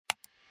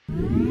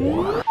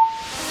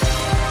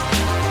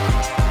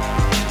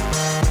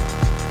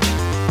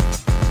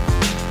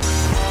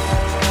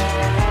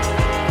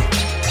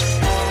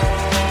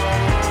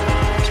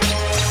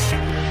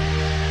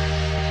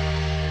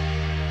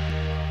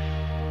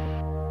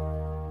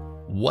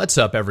What's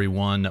up,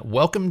 everyone?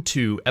 Welcome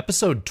to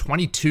episode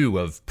 22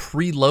 of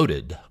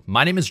Preloaded.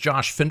 My name is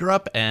Josh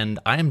Finderup, and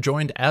I am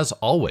joined, as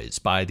always,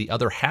 by the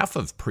other half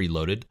of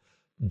Preloaded,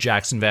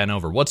 Jackson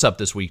Vanover. What's up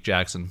this week,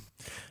 Jackson?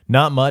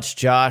 Not much,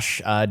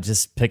 Josh.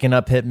 Just picking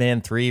up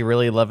Hitman 3,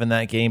 really loving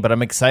that game, but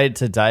I'm excited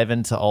to dive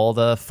into all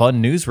the fun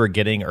news we're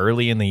getting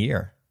early in the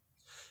year.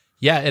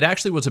 Yeah, it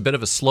actually was a bit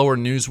of a slower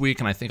news week,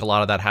 and I think a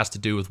lot of that has to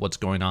do with what's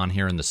going on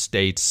here in the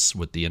States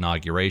with the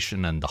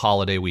inauguration and the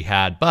holiday we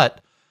had, but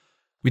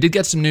we did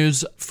get some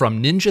news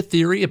from Ninja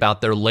Theory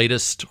about their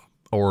latest,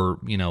 or,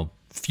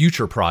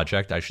 future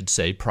project, I should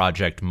say,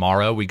 Project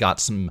Mara. We got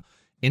some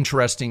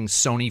interesting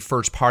Sony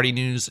first-party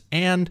news,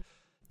 and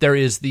there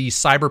is the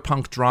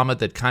Cyberpunk drama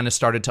that kind of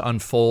started to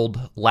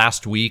unfold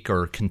last week,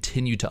 or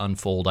continue to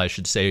unfold, I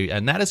should say,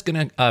 and that is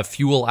going to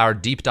fuel our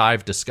deep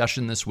dive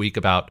discussion this week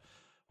about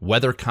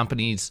whether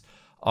companies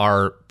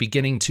are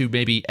beginning to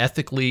maybe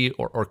ethically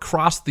or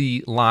cross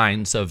the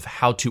lines of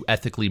how to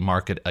ethically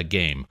market a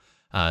game.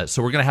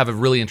 So we're going to have a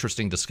really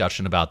interesting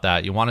discussion about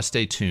that. You want to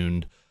stay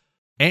tuned.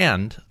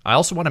 And I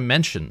also want to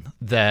mention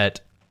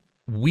that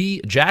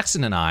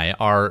Jackson and I,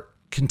 are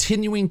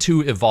continuing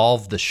to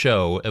evolve the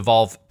show,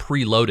 evolve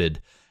Preloaded.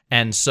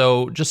 And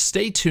so just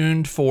stay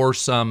tuned for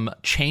some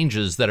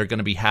changes that are going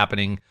to be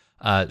happening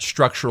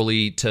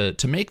structurally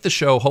to make the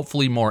show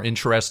hopefully more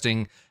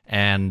interesting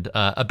and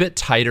a bit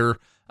tighter.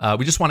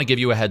 We just want to give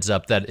you a heads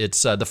up that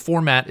it's the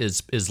format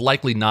is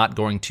likely not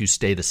going to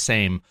stay the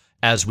same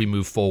as we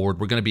move forward.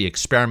 We're going to be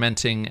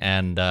experimenting,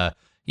 and I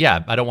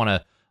don't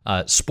want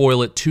to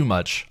spoil it too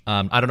much.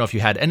 I don't know if you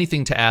had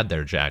anything to add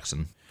there,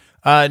 Jackson.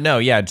 No,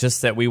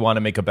 just that we want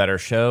to make a better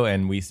show,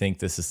 and we think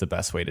this is the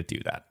best way to do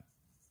that.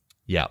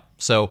 Yeah,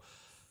 so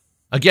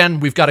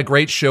again, we've got a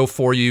great show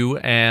for you,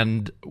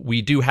 and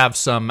we do have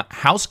some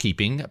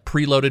housekeeping.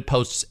 Preloaded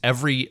posts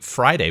every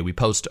Friday. We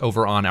post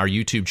over on our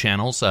YouTube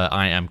channels.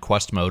 I am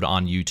Quest Mode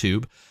on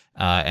YouTube.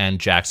 And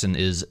Jackson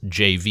is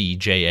JV,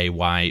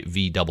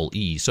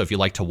 Jayvee. So if you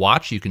like to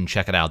watch, you can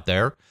check it out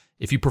there.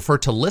 If you prefer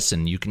to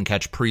listen, you can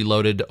catch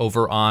Preloaded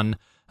over on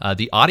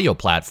the audio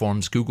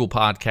platforms, Google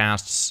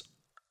Podcasts,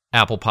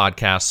 Apple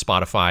Podcasts,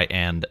 Spotify,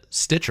 and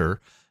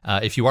Stitcher.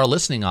 If you are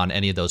listening on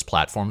any of those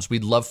platforms,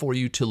 we'd love for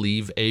you to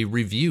leave a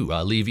review.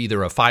 Leave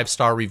either a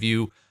 5-star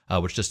review,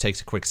 which just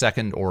takes a quick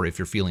second, or if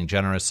you're feeling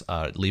generous,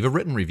 leave a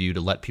written review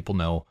to let people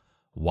know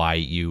why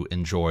you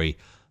enjoy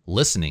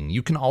listening.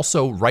 You can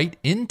also write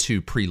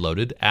into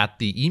Preloaded at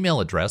the email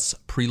address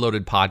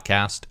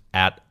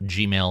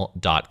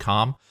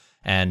preloadedpodcast@gmail.com,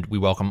 and we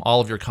welcome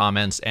all of your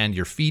comments and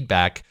your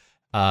feedback,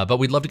 but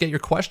we'd love to get your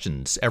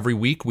questions. Every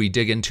week we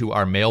dig into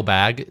our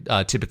mailbag,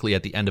 typically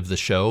at the end of the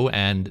show,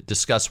 and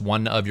discuss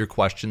one of your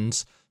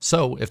questions.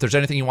 So if there's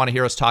anything you want to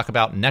hear us talk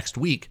about next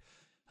week,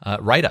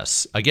 write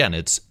us. Again,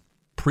 it's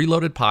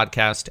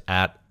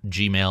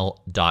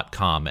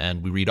preloadedpodcast@gmail.com,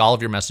 and we read all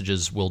of your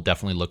messages. We'll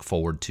definitely look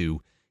forward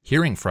to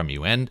hearing from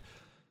you. And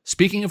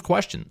speaking of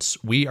questions,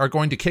 we are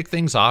going to kick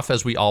things off,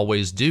 as we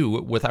always do,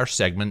 with our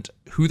segment,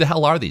 Who the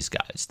Hell Are These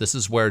Guys? This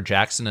is where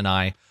Jackson and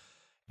I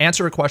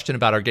answer a question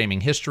about our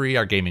gaming history,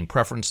 our gaming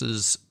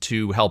preferences,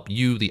 to help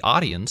you, the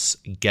audience,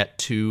 get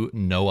to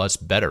know us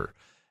better.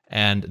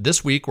 And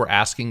this week, we're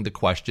asking the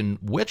question,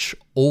 which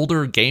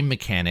older game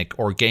mechanic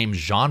or game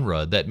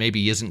genre that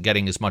maybe isn't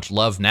getting as much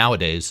love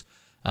nowadays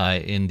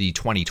in the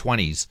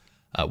 2020s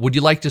would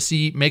you like to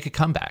see make a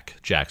comeback,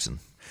 Jackson?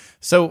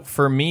 So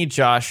for me,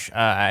 Josh,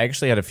 I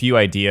actually had a few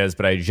ideas,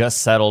 but I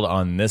just settled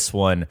on this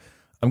one.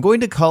 I'm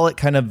going to call it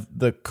kind of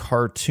the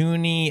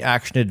cartoony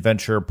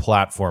action-adventure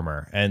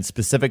platformer. And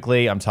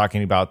specifically, I'm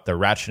talking about the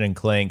Ratchet and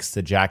Clanks,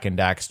 the Jak and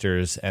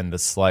Daxters, and the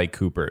Sly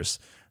Coopers.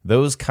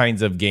 Those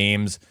kinds of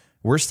games,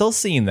 we're still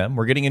seeing them.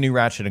 We're getting a new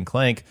Ratchet and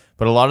Clank,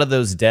 but a lot of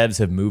those devs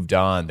have moved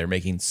on. They're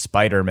making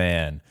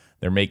Spider-Man.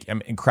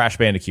 And Crash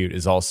Bandicoot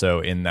is also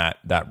in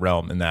that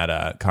realm, in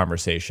that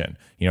conversation.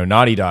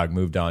 Naughty Dog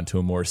moved on to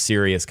a more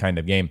serious kind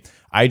of game.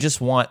 I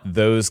just want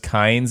those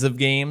kinds of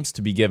games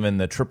to be given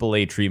the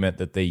AAA treatment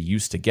that they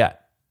used to get.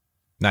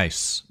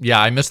 Nice.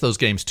 Yeah, I miss those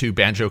games too.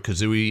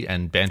 Banjo-Kazooie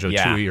and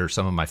Banjo-Tooie are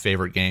some of my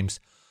favorite games.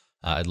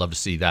 I'd love to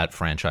see that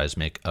franchise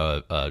make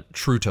a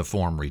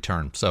true-to-form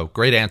return. So,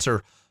 great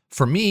answer.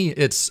 For me,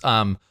 it's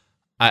I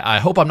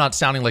hope I'm not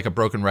sounding like a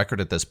broken record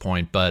at this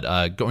point, but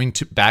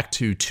back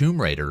to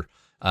Tomb Raider,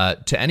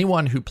 to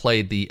anyone who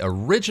played the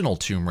original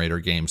Tomb Raider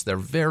games, they're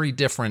very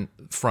different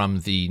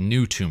from the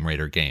new Tomb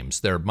Raider games.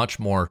 They're much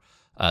more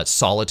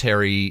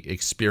solitary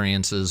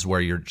experiences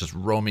where you're just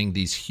roaming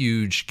these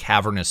huge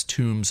cavernous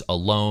tombs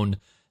alone.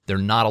 There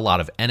are not a lot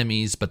of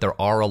enemies, but there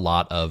are a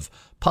lot of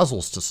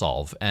puzzles to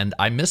solve. And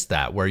I miss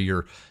that, where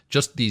you're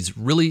just these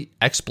really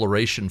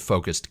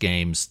exploration-focused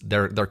games.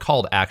 They're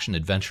called action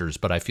adventures,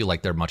 but I feel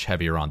like they're much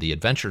heavier on the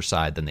adventure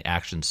side than the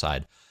action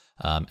side.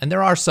 And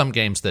there are some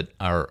games that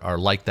are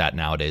like that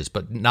nowadays,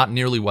 but not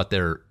nearly what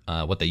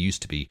they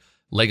used to be.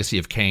 Legacy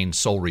of Kain,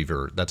 Soul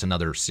Reaver, that's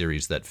another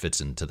series that fits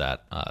into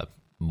that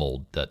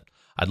mold. That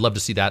I'd love to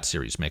see that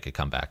series make a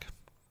comeback.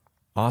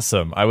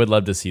 Awesome. I would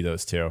love to see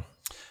those too.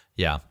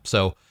 Yeah.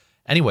 So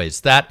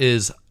Anyways, that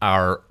is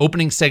our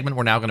opening segment.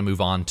 We're now going to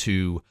move on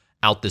to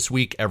Out This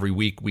Week. Every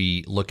week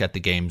we look at the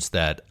games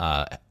that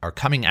are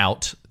coming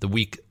out the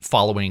week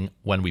following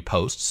when we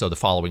post, so the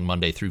following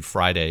Monday through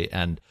Friday,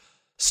 and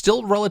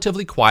still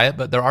relatively quiet,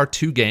 but there are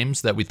 2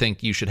 games that we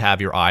think you should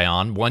have your eye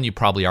on. One you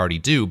probably already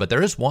do, but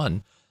there is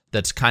one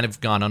that's kind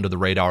of gone under the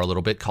radar a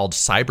little bit called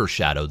Cyber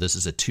Shadow. This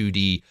is a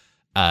 2D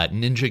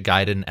Ninja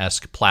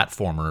Gaiden-esque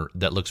platformer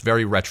that looks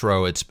very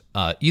retro. It's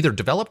either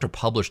developed or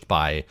published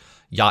by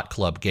Yacht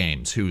Club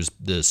Games, who's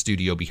the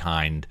studio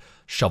behind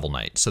Shovel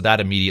Knight. So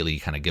that immediately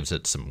kind of gives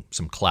it some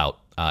clout.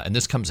 And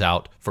this comes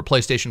out for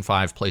PlayStation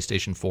 5,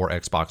 PlayStation 4,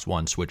 Xbox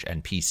One, Switch,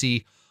 and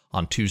PC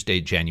on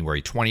Tuesday,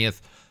 January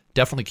 20th.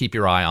 Definitely keep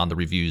your eye on the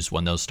reviews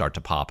when those start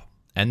to pop.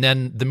 And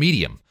then The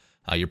Medium.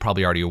 You're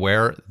probably already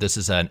aware, this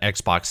is an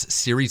Xbox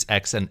Series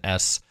X and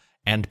S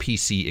and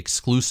PC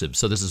exclusive.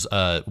 So this is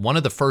one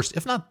of the first,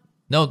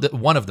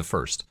 one of the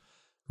first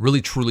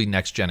really truly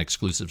next-gen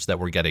exclusives that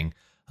we're getting.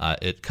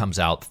 It comes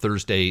out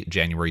Thursday,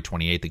 January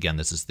 28th. Again,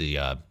 this is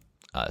the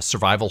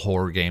survival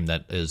horror game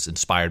that is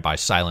inspired by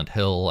Silent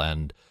Hill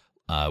and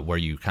where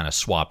you kind of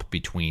swap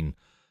between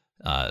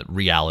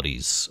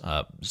realities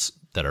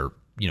that are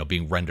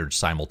being rendered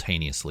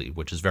simultaneously,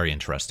 which is very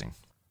interesting.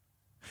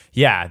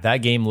 Yeah, that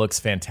game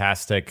looks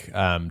fantastic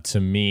to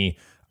me.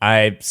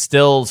 I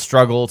still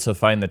struggle to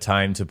find the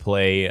time to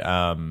play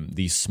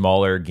these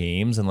smaller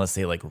games unless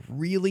they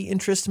really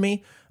interest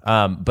me.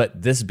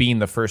 But this being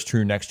the first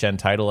true next-gen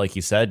title, like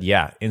you said,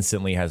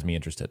 instantly has me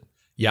interested.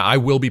 Yeah, I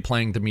will be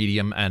playing The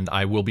Medium, and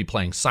I will be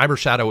playing Cyber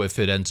Shadow if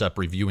it ends up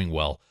reviewing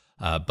well.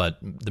 But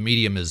The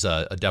Medium is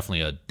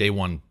definitely a day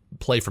one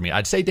play for me.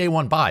 I'd say day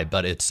one buy,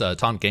 but it's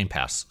on Game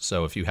Pass.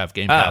 So if you have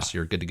Game Pass,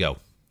 you're good to go.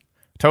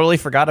 Totally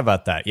forgot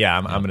about that. Yeah,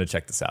 I'm going to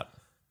check this out.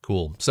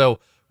 Cool. So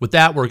with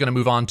that, we're going to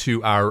move on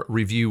to our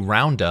review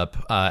roundup.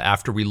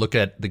 After we look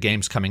at the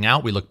games coming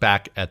out, we look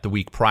back at the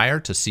week prior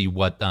to see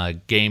what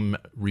game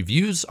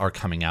reviews are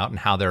coming out and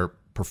how they're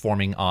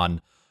performing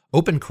on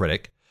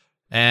OpenCritic.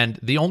 And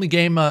the only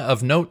game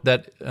of note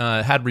that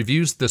had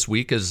reviews this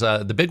week is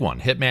the big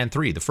one, Hitman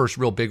 3, the first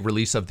real big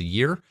release of the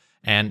year.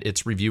 And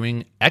it's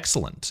reviewing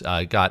excellent.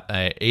 Got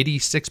a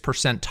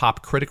 86%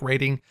 top critic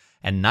rating,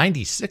 and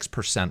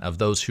 96% of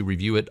those who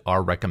review it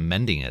are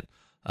recommending it.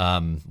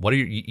 What are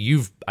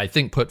you've, I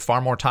think, put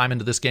far more time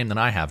into this game than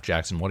I have,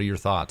 Jackson. What are your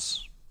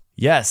thoughts?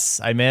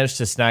 Yes, I managed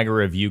to snag a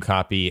review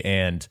copy,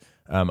 and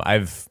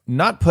I've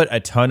not put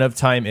a ton of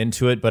time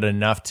into it, but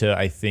enough to,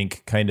 I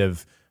think, kind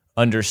of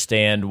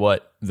understand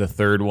what the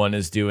third one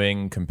is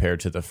doing compared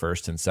to the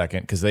first and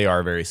second, because they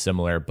are very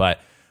similar. But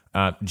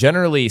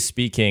generally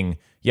speaking,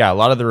 a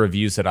lot of the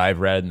reviews that I've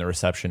read and the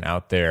reception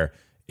out there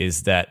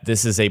is that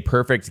this is a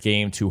perfect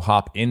game to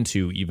hop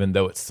into, even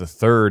though it's the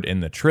third in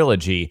the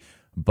trilogy.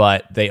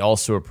 But they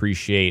also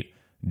appreciate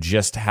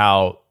just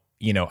how,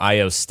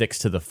 IO sticks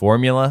to the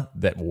formula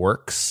that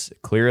works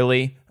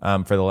clearly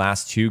for the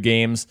last 2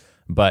 games,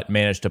 but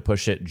managed to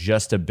push it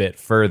just a bit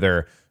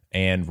further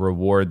and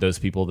reward those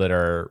people that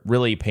are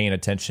really paying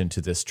attention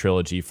to this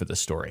trilogy for the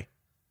story.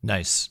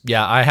 Nice.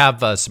 Yeah, I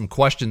have some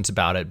questions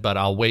about it, but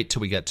I'll wait till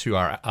we get to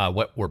our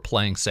what we're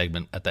playing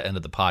segment at the end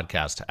of the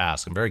podcast to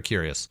ask. I'm very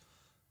curious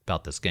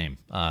about this game.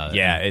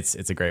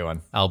 It's a great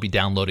one. I'll be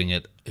downloading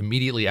it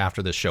immediately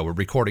after this show. We're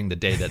recording the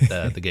day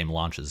that the game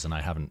launches, and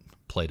I haven't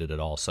played it at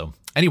all. So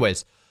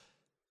anyways,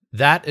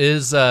 that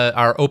is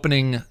our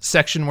opening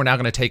section. We're now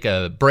going to take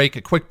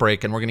a quick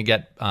break, and we're going to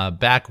get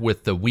back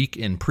with the week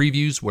in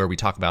previews, where we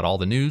talk about all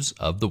the news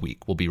of the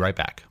week. We'll be right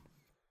back.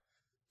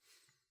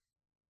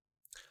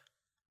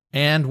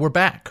 And we're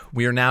back.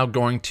 We are now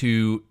going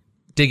to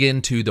dig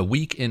into the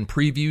week in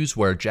previews,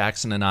 where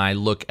Jackson and I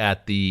look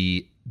at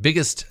the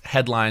biggest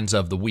headlines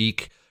of the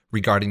week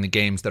regarding the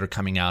games that are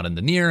coming out in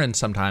the near and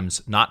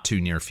sometimes not too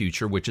near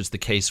future, which is the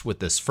case with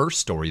this first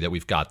story that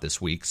we've got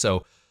this week.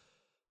 So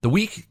the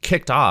week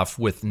kicked off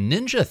with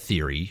Ninja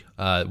Theory,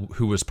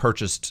 who was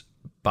purchased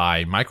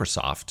by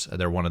Microsoft.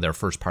 They're one of their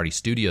first-party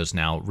studios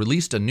now,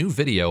 released a new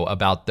video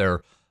about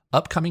their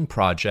upcoming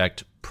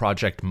project,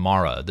 Project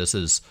Mara. This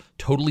is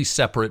totally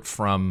separate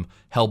from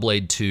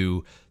Hellblade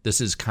 2. This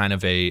is kind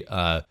of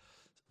a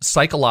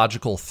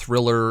psychological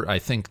thriller. I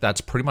think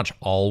that's pretty much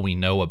all we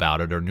know about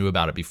it or knew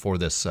about it before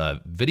this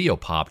video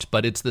popped.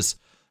 But it's this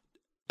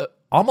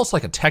almost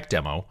like a tech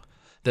demo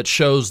that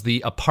shows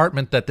the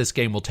apartment that this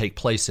game will take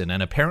place in.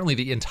 And apparently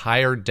the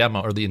entire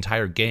demo or the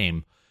entire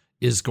game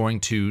is going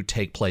to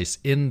take place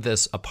in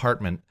this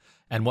apartment.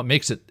 And what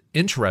makes it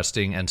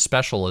interesting and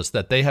special is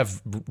that they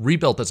have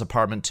rebuilt this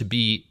apartment to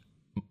be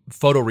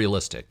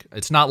photorealistic.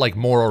 It's not like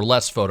more or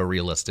less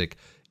photorealistic.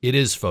 It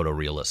is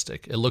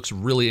photorealistic. It looks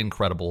really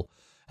incredible.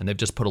 And they've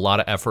just put a lot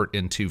of effort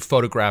into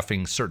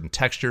photographing certain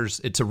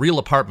textures. It's a real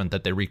apartment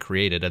that they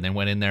recreated, and they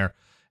went in there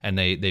and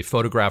they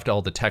photographed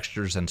all the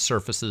textures and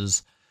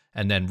surfaces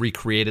and then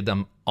recreated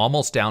them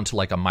almost down to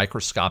like a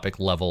microscopic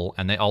level.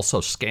 And they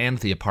also scanned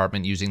the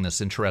apartment using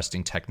this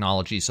interesting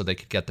technology so they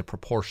could get the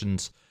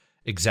proportions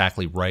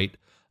exactly right.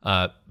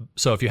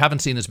 So if you haven't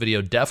seen this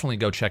video, definitely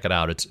go check it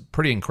out. It's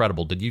pretty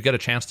incredible. Did you get a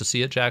chance to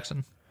see it,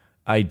 Jackson?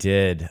 I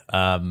did.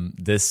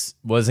 This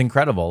was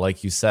incredible.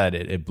 Like you said,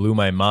 it blew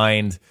my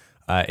mind.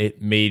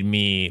 It made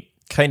me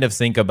kind of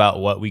think about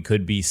what we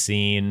could be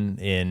seeing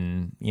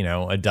in,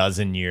 a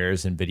dozen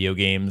years in video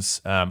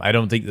games. I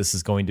don't think this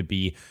is going to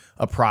be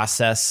a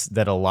process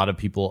that a lot of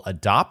people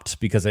adopt,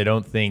 because I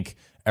don't think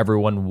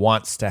everyone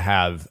wants to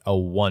have a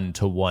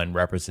one-to-one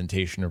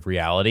representation of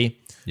reality.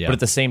 Yeah. But at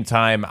the same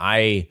time,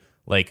 I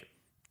like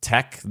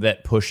tech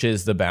that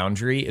pushes the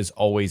boundary is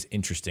always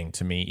interesting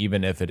to me,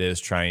 even if it is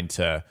trying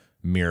to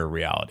mirror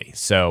reality.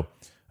 So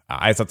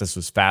I thought this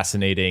was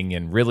fascinating.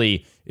 And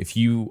really, if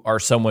you are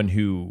someone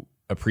who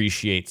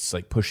appreciates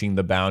like pushing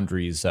the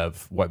boundaries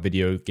of what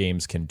video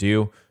games can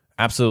do,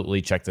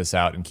 absolutely check this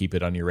out and keep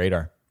it on your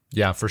radar.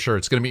 Yeah, for sure.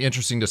 It's going to be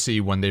interesting to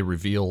see when they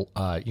reveal,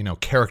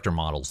 character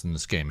models in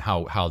this game,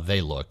 how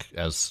they look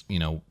as,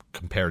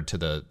 compared to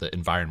the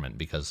environment.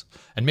 Because,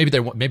 and maybe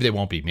they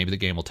won't be. Maybe the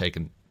game will take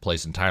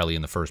place entirely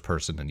in the first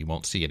person, and you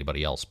won't see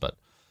anybody else. But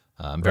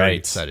I'm very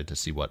excited to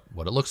see what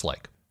it looks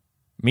like.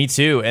 Me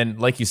too. And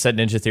like you said,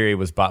 Ninja Theory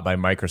was bought by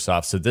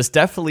Microsoft. So this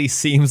definitely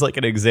seems like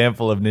an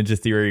example of Ninja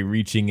Theory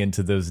reaching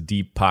into those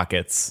deep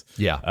pockets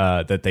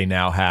that they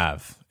now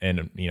have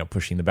and,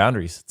 pushing the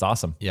boundaries. It's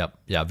awesome. Yep.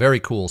 Yeah,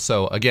 very cool.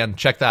 So again,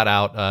 check that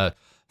out. I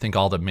think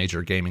all the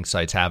major gaming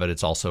sites have it.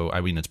 It's also,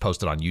 it's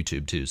posted on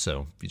YouTube too.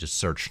 So if you just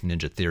search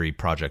Ninja Theory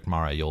Project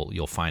Mara,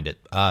 you'll find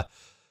it.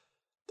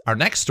 Our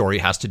next story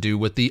has to do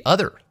with the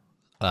other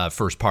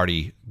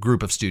first-party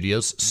group of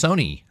studios.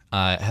 Sony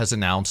has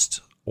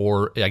announced,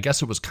 or I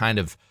guess it was kind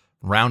of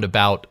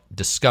roundabout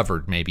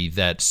discovered maybe,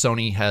 that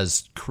Sony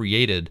has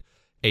created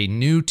a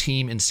new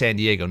team in San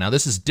Diego. Now,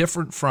 this is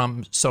different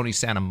from Sony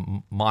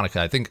Santa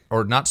Monica, I think,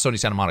 or not Sony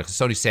Santa Monica,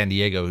 Sony San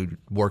Diego, who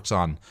works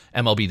on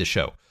MLB The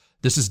Show.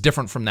 This is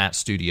different from that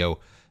studio.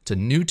 It's a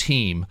new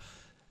team,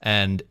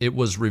 and it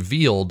was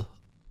revealed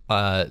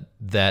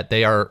that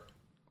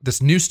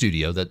this new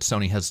studio that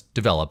Sony has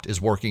developed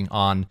is working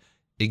on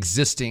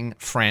existing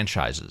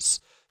franchises.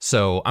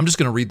 So I'm just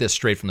going to read this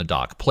straight from the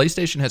doc.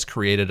 PlayStation has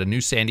created a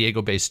new San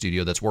Diego-based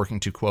studio that's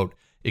working to, quote,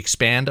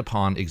 expand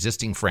upon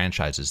existing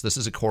franchises. This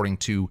is according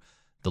to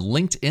the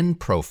LinkedIn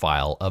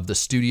profile of the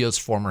studio's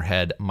former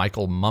head,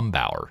 Michael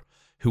Mumbauer,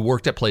 who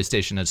worked at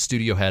PlayStation as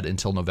studio head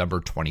until November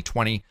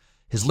 2020.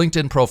 His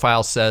LinkedIn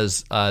profile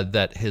says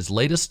that his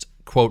latest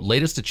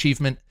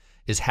achievement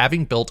is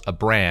having built a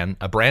brand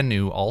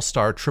new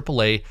all-star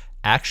AAA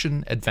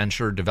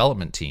action-adventure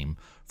development team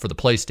for the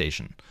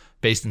PlayStation.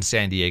 Based in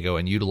San Diego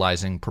and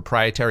utilizing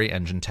proprietary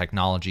engine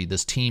technology,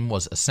 this team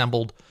was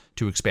assembled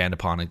to expand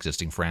upon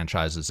existing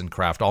franchises and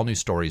craft all new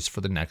stories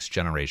for the next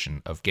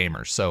generation of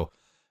gamers. So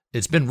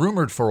it's been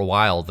rumored for a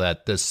while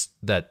that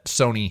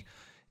Sony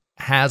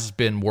has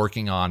been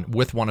working on,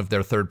 with one of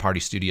their third-party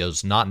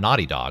studios, not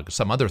Naughty Dog,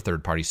 some other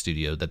third-party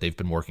studio that they've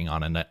been working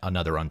on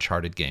another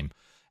Uncharted game.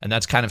 And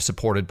that's kind of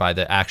supported by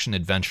the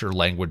action-adventure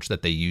language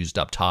that they used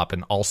up top,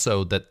 and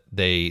also that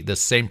the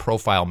same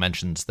profile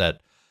mentions that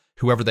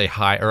whoever they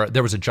hire, or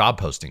there was a job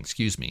posting,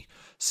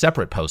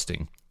 separate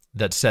posting,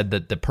 that said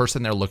that the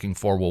person they're looking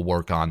for will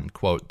work on,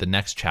 quote, the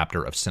next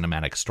chapter of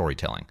cinematic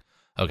storytelling.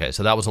 Okay,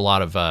 so that was a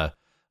lot of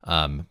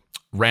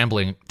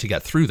rambling to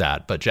get through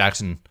that. But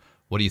Jackson,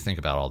 what do you think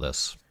about all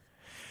this?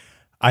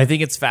 I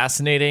think it's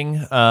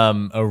fascinating.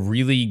 A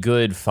really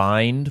good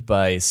find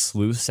by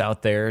sleuths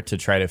out there to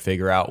try to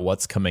figure out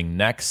what's coming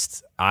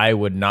next. I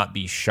would not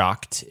be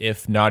shocked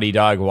if Naughty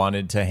Dog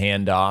wanted to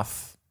hand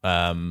off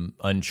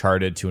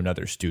Uncharted to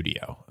another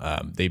studio.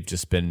 They've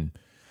just been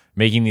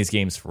making these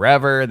games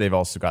forever. They've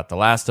also got The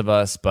Last of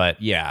Us,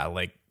 but yeah,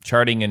 like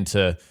charting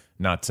into,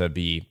 not to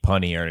be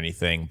punny or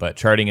anything, but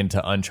charting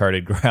into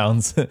uncharted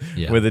grounds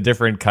with a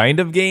different kind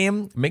of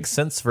game makes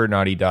sense for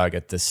Naughty Dog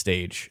at this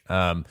stage.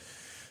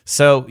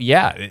 So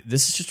yeah,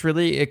 this is just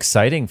really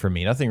exciting for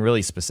me. Nothing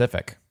really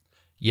specific.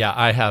 Yeah,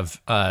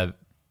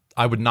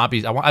 I would not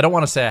be, I don't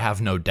want to say I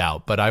have no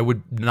doubt, but I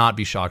would not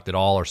be shocked at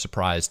all or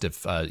surprised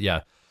if,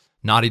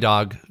 Naughty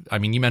Dog,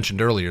 you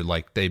mentioned earlier,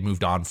 like they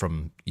moved on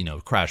from,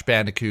 Crash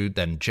Bandicoot,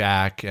 then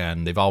Jack,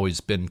 and they've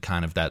always been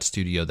kind of that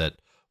studio that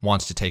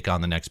wants to take on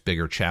the next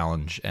bigger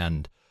challenge.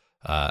 And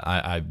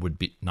I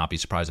would not be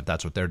surprised if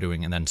that's what they're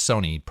doing. And then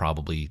Sony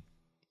probably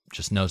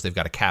just knows they've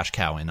got a cash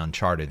cow in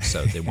Uncharted,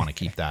 so they want to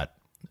keep that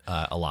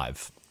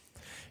alive.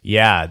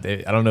 Yeah,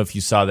 I don't know if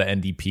you saw the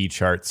NDP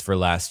charts for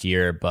last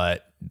year,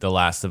 but The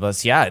Last of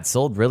Us, it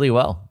sold really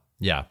well.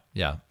 Yeah.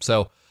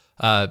 So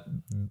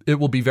it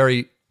will be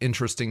very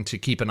interesting to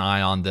keep an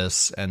eye on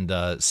this and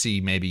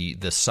see maybe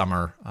this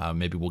summer,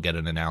 maybe we'll get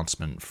an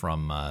announcement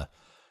from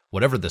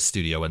whatever the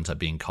studio ends up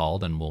being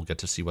called, and we'll get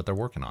to see what they're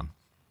working on.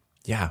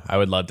 Yeah, I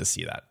would love to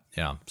see that.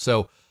 Yeah.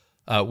 So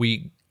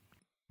we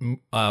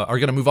are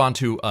going to move on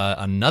to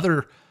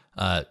another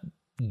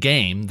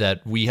game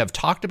that we have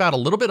talked about a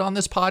little bit on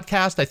this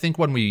podcast. I think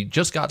when we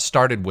just got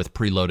started with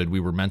Preloaded,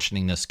 we were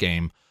mentioning this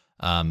game.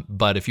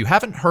 But if you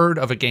haven't heard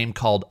of a game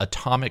called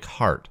Atomic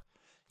Heart,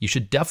 you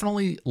should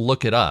definitely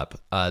look it up.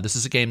 This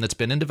is a game that's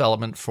been in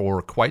development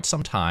for quite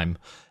some time,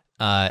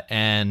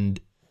 and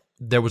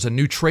there was a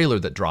new trailer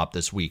that dropped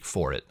this week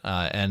for it.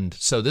 And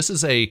so this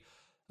is a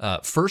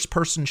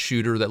first-person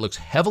shooter that looks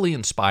heavily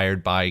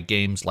inspired by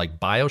games like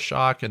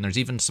BioShock, and there's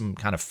even some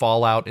kind of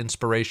Fallout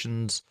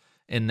inspirations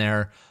in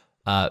there.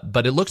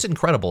 But it looks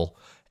incredible,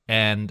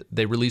 and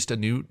they released a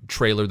new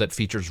trailer that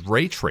features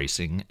ray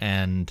tracing,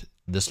 and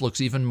this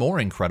looks even more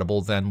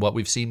incredible than what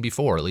we've seen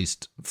before, at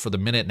least for the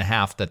minute and a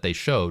half that they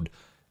showed.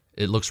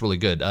 It looks really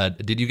good.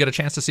 Did you get a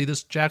chance to see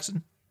this,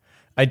 Jackson?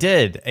 I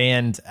did,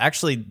 and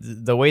actually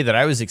the way that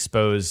I was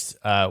exposed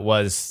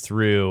was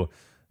through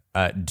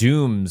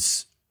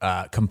Doom's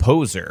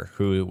composer,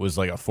 who was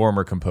like a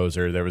former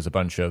composer. There was a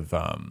bunch of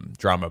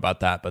drama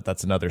about that, but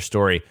that's another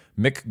story.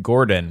 Mick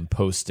Gordon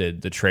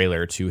posted the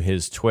trailer to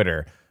his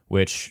Twitter,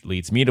 which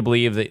leads me to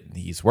believe that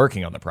he's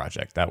working on the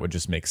project. That would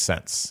just make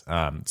sense.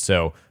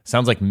 So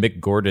sounds like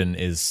Mick Gordon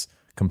is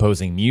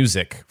composing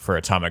music for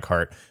Atomic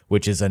Heart,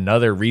 which is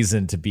another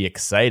reason to be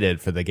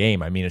excited for the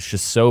game. I mean, it's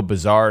just so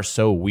bizarre,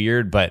 so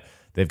weird, but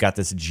they've got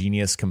this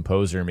genius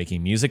composer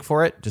making music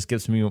for it. Just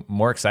gets me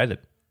more excited.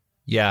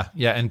 Yeah,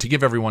 and to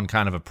give everyone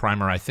kind of a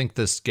primer, I think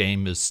this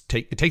game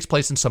it takes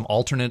place in some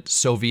alternate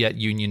Soviet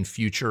Union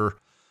future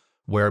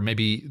where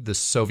maybe the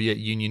Soviet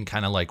Union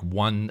kind of like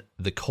won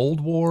the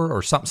Cold War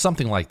or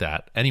something like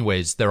that.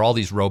 Anyways, there are all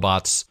these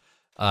robots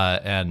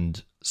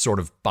and sort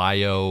of I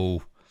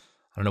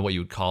don't know what you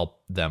would call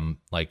them.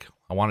 Like,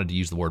 I wanted to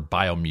use the word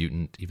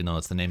biomutant, even though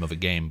it's the name of a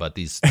game, but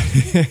these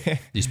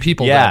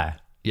people. Yeah,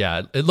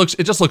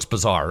 it just looks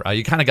bizarre.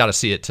 You kind of got to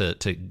see it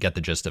to get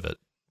the gist of it.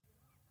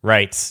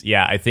 Right.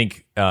 Yeah, I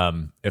think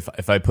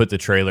if I put the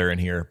trailer in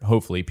here,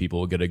 hopefully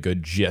people will get a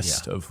good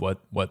gist of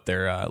what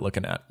they're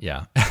looking at.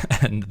 Yeah.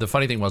 And the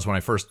funny thing was, when I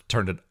first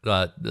started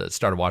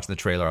watching the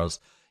trailer, I was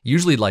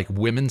usually like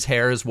women's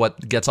hair is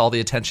what gets all the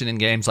attention in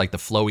games, like the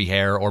flowy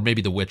hair, or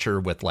maybe The Witcher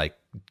with like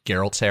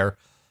Geralt's hair.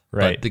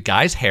 Right. But the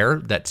guy's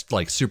hair that's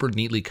like super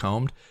neatly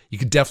combed, you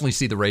could definitely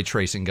see the ray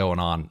tracing going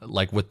on,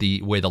 like with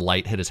the way the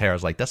light hit his hair. I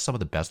was like, that's some of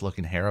the best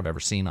looking hair I've ever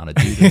seen on a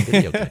dude in a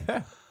video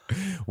game.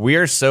 We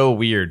are so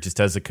weird just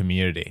as a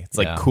community. It's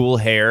like cool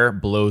hair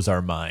blows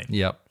our mind.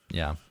 Yep.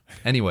 Yeah.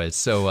 Anyways,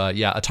 so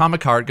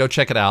Atomic Heart, go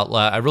check it out.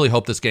 I really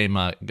hope this game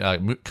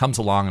comes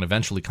along and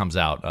eventually comes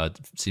out. It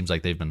seems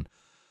like they've been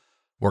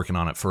working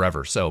on it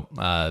forever. So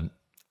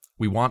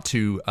we want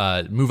to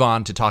move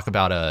on to talk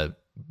about a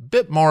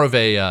bit more of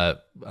a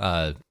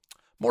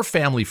more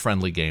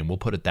family-friendly game. We'll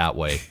put it that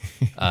way.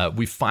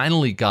 We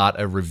finally got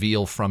a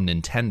reveal from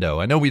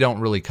Nintendo. I know we don't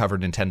really cover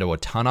Nintendo a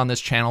ton on this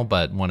channel,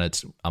 but when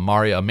it's a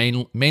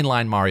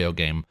mainline Mario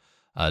game,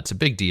 it's a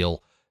big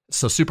deal.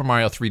 So Super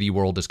Mario 3D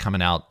World is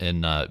coming out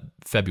in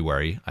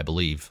February, I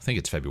believe. I think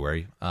it's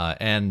February.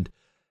 And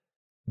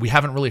we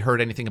haven't really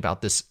heard anything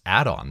about this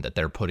add-on that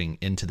they're putting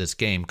into this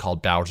game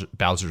called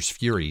Bowser's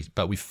Fury,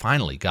 but we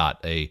finally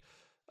got a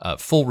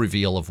full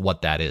reveal of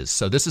what that is.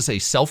 So this is a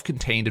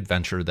self-contained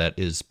adventure that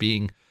is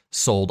being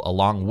sold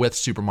along with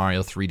Super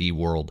Mario 3D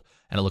World,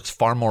 and it looks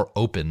far more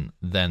open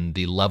than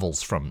the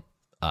levels from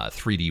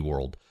 3D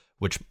World,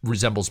 which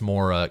resembles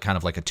more kind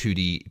of like a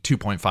 2D,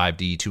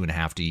 2.5D,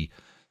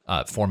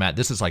 2.5D format.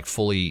 This is like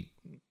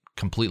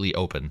completely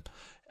open.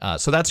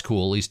 So that's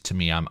cool, at least to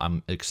me.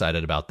 I'm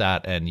excited about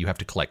that. And you have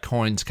to collect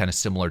coins, kind of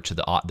similar to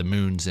the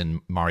moons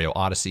in Mario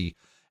Odyssey.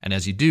 And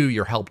as you do,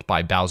 you're helped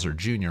by Bowser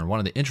Jr. One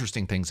of the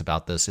interesting things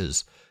about this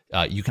is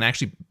you can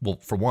actually, well,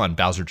 for one,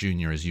 Bowser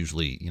Jr. is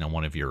usually,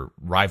 one of your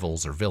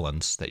rivals or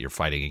villains that you're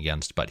fighting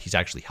against, but he's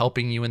actually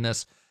helping you in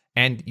this.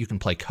 And you can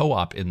play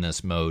co-op in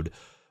this mode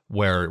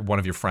where one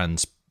of your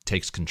friends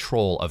takes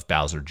control of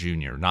Bowser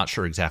Jr. Not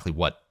sure exactly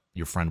what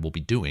your friend will be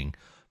doing,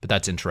 but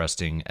that's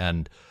interesting.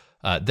 And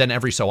then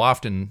every so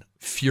often,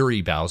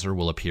 Fury Bowser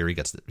will appear. He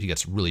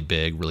gets really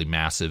big, really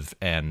massive,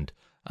 and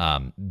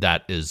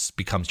that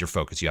becomes your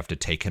focus. You have to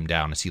take him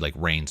down as he like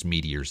rains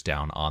meteors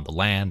down on the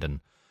land,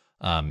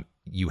 and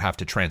you have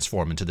to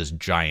transform into this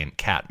giant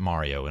cat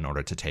Mario in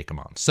order to take him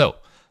on. So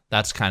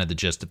that's kind of the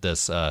gist of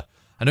this. I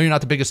know you're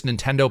not the biggest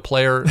Nintendo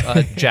player,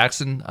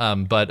 Jackson,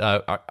 but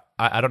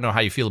I don't know how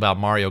you feel about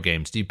Mario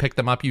games. Do you pick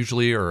them up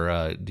usually,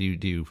 or do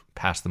you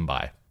pass them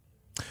by?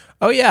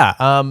 Oh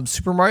yeah,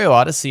 Super Mario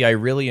Odyssey I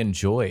really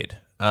enjoyed.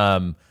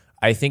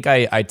 I think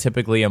I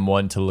typically am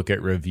one to look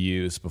at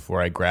reviews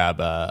before I grab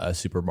a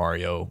Super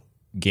Mario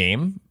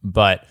game,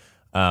 but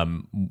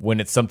when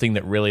it's something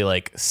that really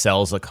like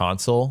sells a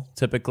console,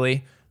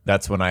 typically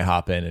that's when I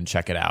hop in and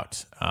check it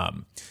out.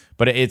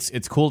 But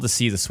it's cool to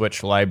see the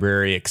Switch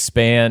library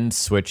expand.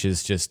 Switch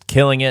is just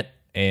killing it,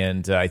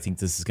 and I think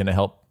this is going to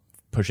help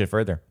push it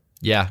further.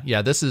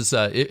 Yeah. This is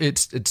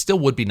it still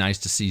would be nice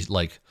to see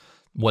like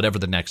whatever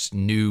the next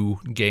new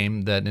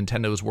game that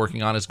Nintendo is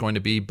working on is going to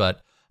be,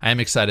 but I am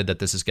excited that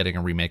this is getting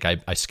a remake.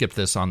 I skipped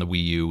this on the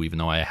Wii U, even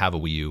though I have a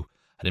Wii U.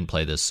 I didn't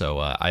play this, so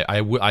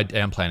I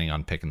am planning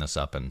on picking this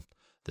up, and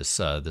this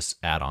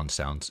add-on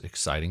sounds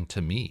exciting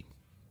to me.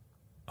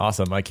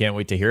 Awesome. I can't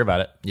wait to hear about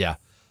it. Yeah.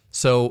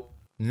 So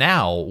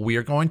now we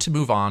are going to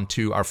move on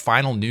to our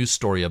final news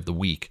story of the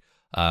week.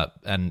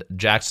 And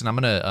Jackson, I'm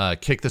going to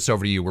kick this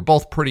over to you. We're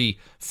both pretty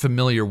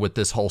familiar with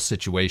this whole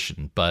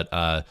situation,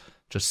 but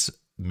just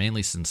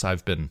mainly since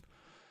I've been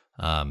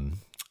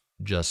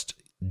just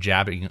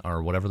jabbing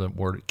or whatever the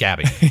word,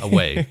 gabbing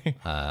away,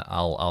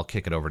 I'll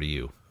kick it over to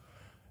you.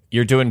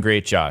 You're doing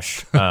great,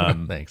 Josh.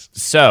 Thanks.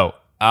 So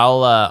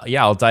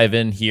I'll dive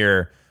in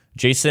here.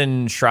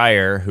 Jason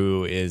Schreier,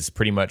 who is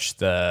pretty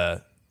much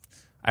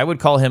I would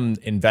call him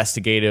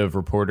investigative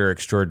reporter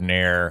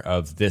extraordinaire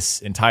of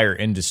this entire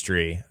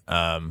industry.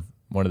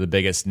 One of the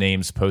biggest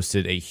names,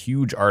 posted a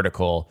huge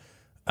article,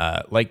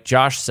 like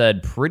Josh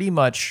said, pretty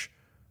much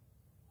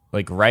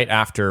like right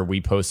after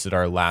we posted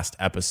our last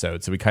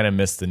episode. So we kind of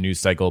missed the news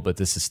cycle, but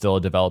this is still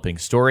a developing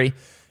story.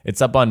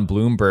 It's up on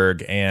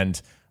Bloomberg,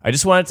 and I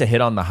just wanted to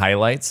hit on the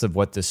highlights of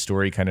what this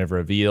story kind of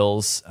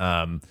reveals.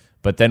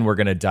 But then we're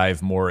going to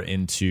dive more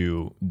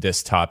into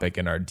this topic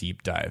in our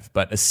deep dive.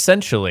 But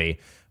essentially,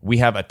 we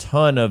have a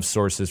ton of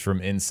sources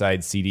from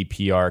inside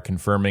CDPR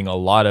confirming a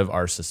lot of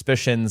our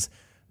suspicions.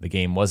 The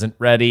game wasn't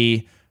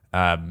ready.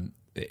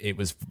 It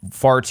was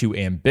far too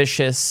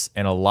ambitious,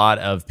 and a lot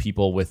of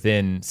people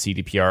within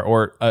CDPR,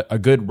 or a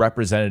good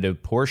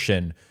representative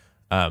portion,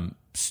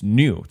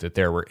 knew that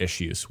there were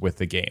issues with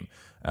the game.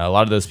 A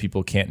lot of those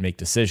people can't make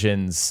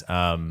decisions,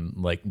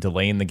 like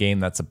delaying the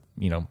game. That's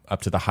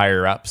up to the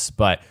higher ups,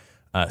 but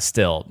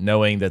still,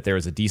 knowing that there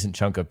was a decent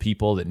chunk of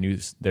people that knew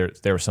there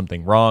was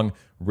something wrong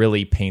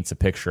really paints a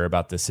picture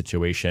about this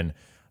situation.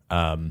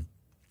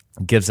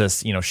 Gives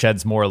us,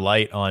 sheds more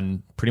light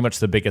on pretty much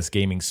the biggest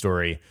gaming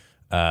story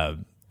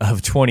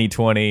of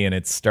 2020, and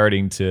it's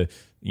starting to,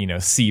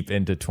 seep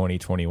into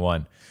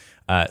 2021.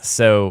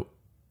 So,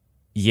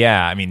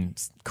 yeah, I mean,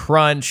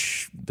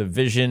 crunch, the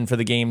vision for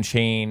the game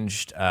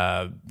changed.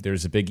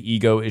 There's a big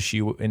ego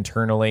issue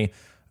internally.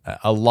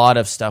 A lot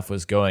of stuff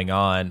was going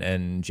on,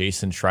 and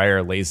Jason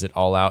Schreier lays it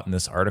all out in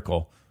this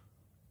article.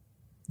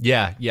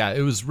 Yeah,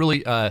 it was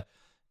really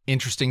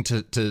interesting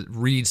to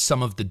read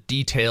some of the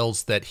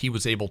details that he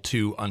was able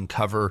to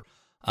uncover.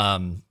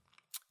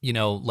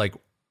 Like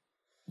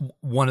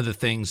one of the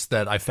things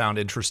that I found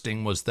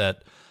interesting was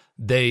that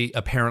they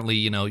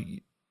apparently,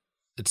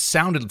 it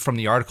sounded from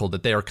the article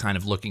that they are kind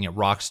of looking at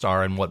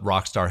Rockstar and what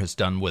Rockstar has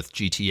done with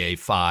GTA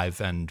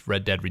 5 and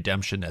Red Dead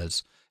Redemption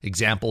as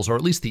examples, or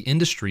at least the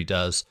industry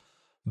does.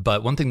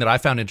 But one thing that I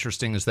found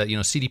interesting is that,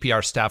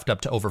 CDPR staffed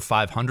up to over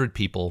 500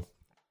 people,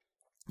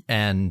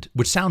 and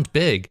which sounds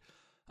big,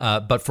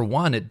 but for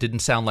one, it didn't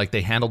sound like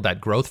they handled that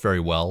growth very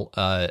well,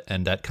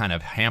 and that kind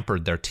of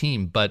hampered their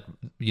team. But,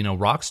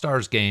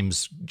 Rockstar's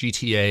games,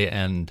 GTA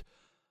and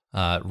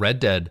Red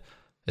Dead,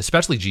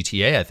 especially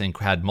GTA, I think,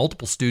 had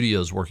multiple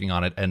studios working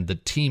on it, and the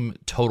team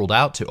totaled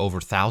out to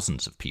over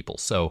thousands of people.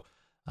 So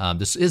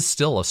this is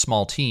still a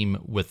small team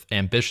with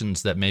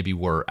ambitions that maybe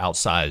were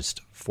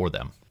outsized for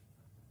them.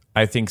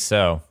 I think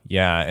so,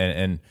 yeah.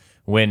 And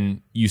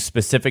when you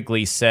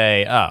specifically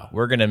say,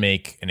 we're going to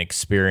make an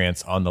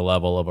experience on the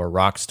level of a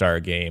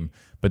Rockstar game,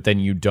 but then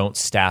you don't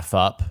staff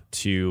up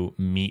to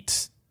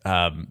meet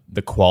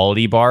the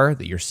quality bar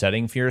that you're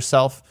setting for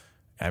yourself,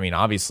 I mean,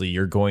 obviously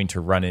you're going to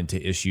run into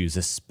issues,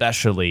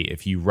 especially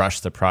if you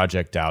rush the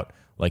project out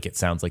like it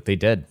sounds like they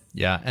did.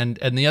 Yeah, and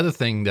the other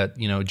thing that,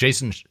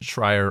 Jason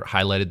Schreier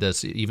highlighted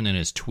this even in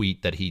his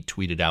tweet that he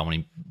tweeted out when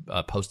he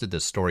posted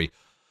this story,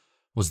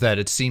 was that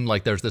it seemed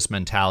like there's this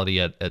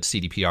mentality at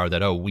CDPR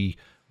that,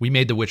 we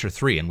made The Witcher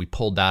 3 and we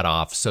pulled that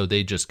off, so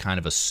they just kind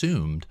of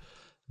assumed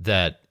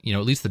that,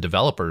 at least the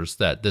developers,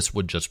 that this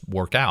would just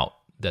work out,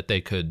 that they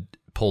could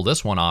pull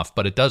this one off.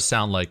 But it does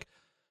sound like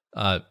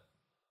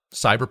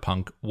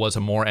Cyberpunk was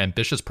a more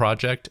ambitious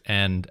project,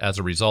 and as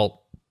a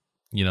result,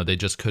 they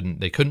just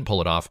couldn't pull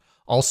it off.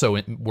 Also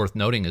worth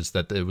noting is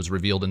that it was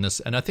revealed in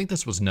this, and I think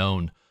this was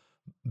known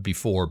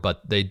before,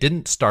 but they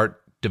didn't start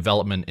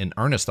development in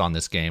earnest on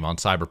this game, on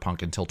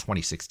Cyberpunk, until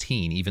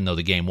 2016, even though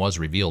the game was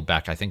revealed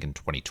back, I think, in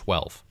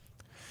 2012.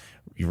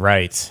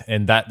 Right,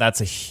 and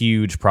that's a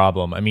huge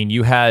problem. I mean,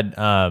 you had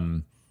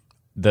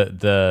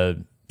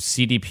the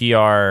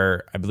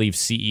CDPR, I believe,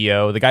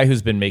 CEO, the guy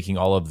who's been making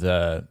all of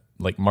the,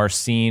 like,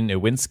 Marcin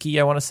Iwinski,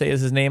 I want to say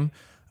is his name.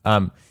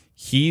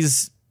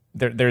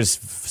 There's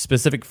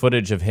specific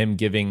footage of him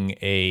giving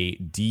a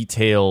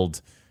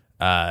detailed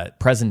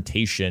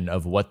presentation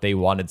of what they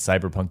wanted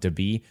Cyberpunk to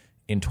be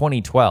in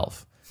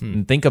 2012.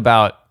 And think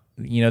about,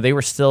 they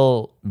were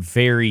still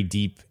very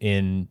deep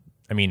in,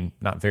 I mean,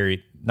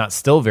 not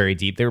still very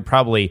deep. They were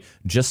probably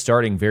just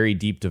starting very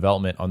deep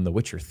development on The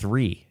Witcher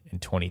 3 in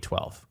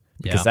 2012.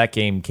 Because that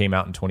game came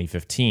out in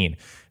 2015.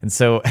 And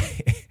so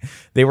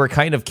they were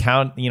kind of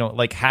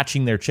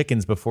hatching their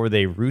chickens before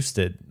they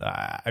roosted.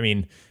 I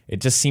mean, it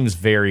just seems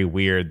very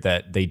weird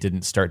that they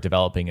didn't start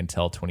developing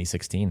until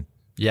 2016.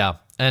 Yeah.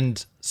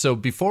 And so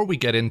before we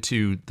get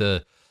into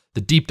the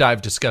deep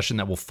dive discussion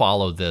that will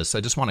follow this,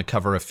 I just want to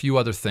cover a few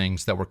other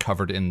things that were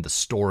covered in the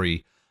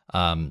story,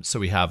 so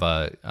we have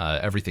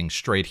everything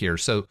straight here.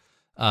 So,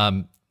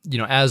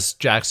 as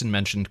Jackson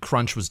mentioned,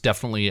 crunch was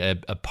definitely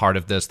a part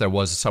of this. There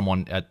was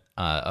someone at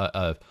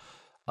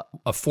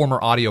a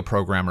former audio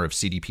programmer of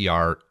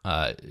CDPR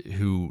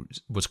who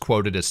was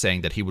quoted as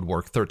saying that he would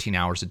work 13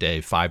 hours a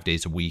day, 5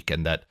 days a week,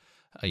 and that,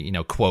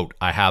 quote,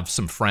 "I have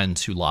some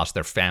friends who lost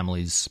their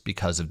families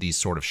because of these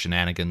sort of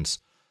shenanigans."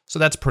 So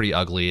that's pretty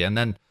ugly. And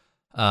then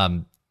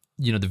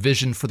the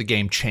vision for the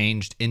game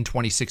changed in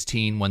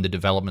 2016 when the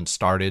development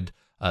started.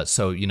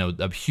 So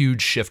a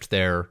huge shift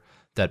there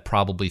that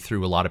probably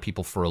threw a lot of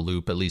people for a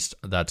loop. At least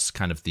that's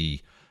kind of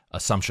the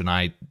assumption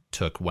I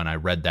took when I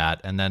read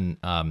that. And then,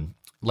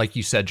 like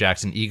you said,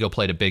 Jackson, ego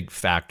played a big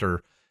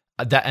factor.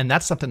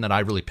 That's something that I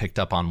really picked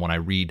up on when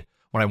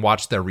I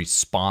watched their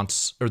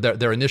response or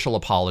their initial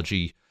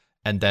apology.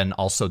 And then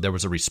also there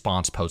was a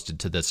response posted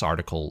to this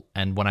article.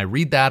 And when I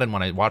read that and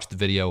when I watch the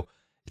video,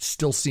 it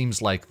still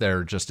seems like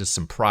there just is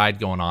some pride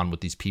going on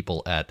with these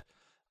people at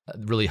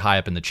really high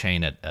up in the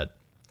chain at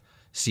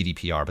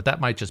CDPR. But that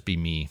might just be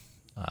me.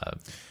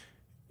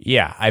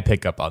 Yeah, I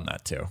pick up on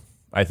that too.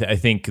 I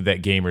think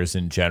that gamers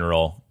in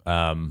general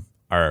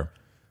are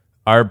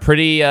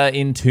pretty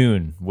in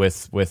tune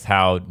with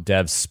how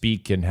devs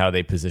speak and how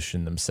they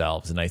position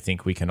themselves. And I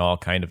think we can all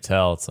kind of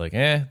tell it's like,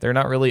 they're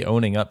not really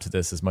owning up to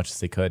this as much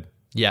as they could.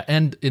 Yeah,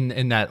 and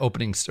in that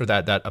opening or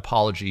that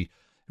apology, it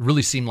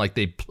really seemed like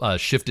they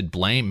shifted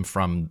blame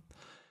from,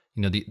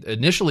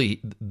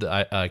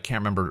 I can't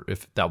remember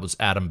if that was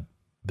Adam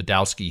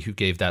Badowski who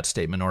gave that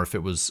statement or if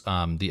it was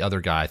the other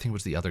guy. I think it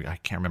was the other guy. I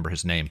can't remember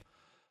his name,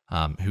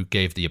 who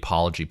gave the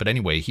apology. But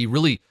anyway, he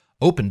really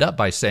opened up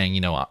by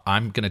saying,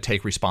 I'm going to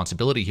take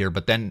responsibility here.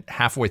 But then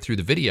halfway through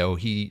the video,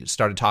 he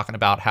started talking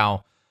about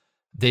how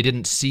they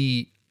didn't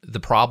see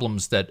the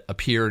problems that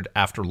appeared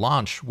after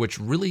launch, which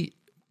really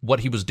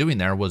what he was doing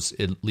there was,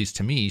 at least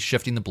to me,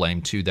 shifting the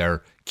blame to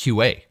their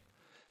QA.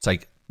 It's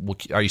like, well,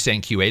 are you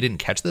saying QA didn't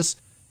catch this?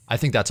 I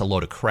think that's a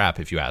load of crap,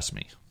 if you ask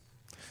me.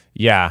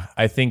 Yeah,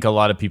 I think a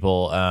lot of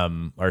people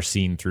are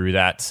seeing through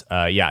that.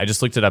 I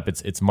just looked it up.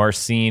 It's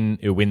Marcin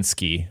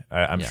Iwinski.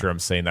 I'm sure I'm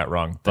saying that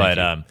wrong,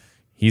 but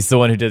he's the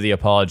one who did the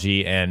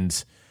apology,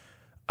 and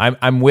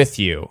I'm with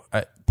you.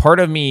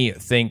 Part of me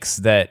thinks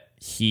that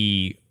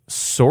he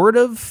sort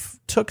of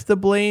took the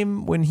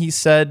blame when he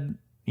said,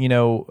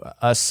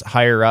 us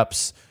higher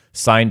ups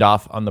signed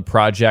off on the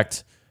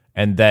project,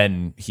 and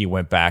then he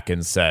went back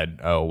and said,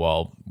 "Oh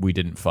well, we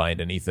didn't find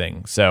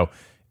anything." So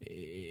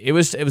it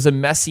was a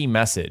messy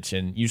message,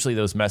 and usually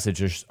those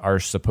messages are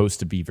supposed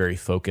to be very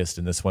focused,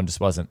 and this one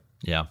just wasn't.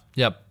 Yeah.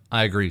 Yep.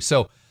 I agree.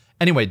 So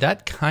anyway,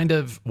 that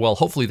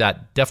hopefully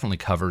that definitely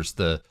covers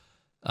the,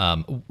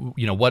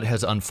 what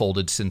has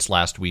unfolded since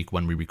last week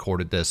when we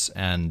recorded this.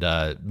 And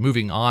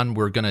moving on,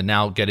 we're going to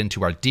now get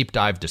into our deep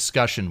dive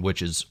discussion,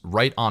 which is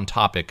right on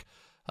topic.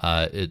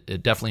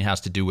 It definitely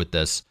has to do with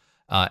this.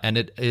 And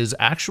it is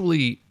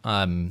actually,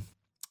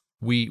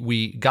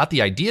 we got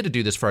the idea to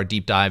do this for our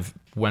deep dive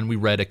when we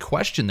read a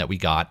question that we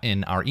got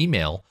in our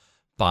email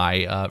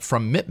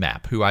from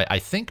Mitmap, who I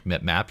think,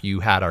 Mitmap,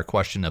 you had our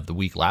question of the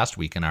week last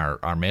week in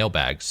our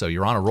mailbag. So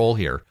you're on a roll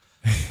here.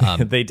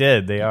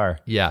 They are.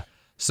 Yeah.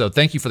 So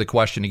thank you for the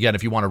question. Again,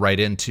 if you want to write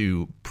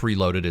into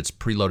Preloaded, it's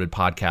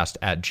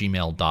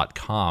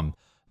preloadedpodcast@gmail.com.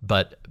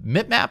 But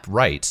Mitmap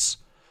writes,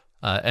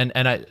 and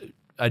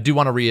I do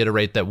want to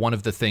reiterate that one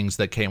of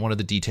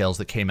the details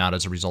that came out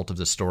as a result of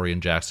this story,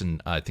 and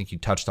Jackson, I think you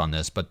touched on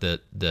this, but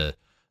the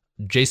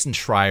Jason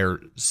Schreier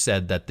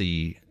said that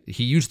he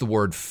used the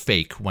word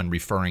fake when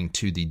referring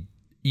to the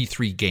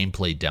E3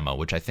 gameplay demo,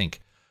 which I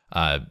think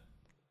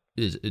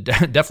it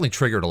definitely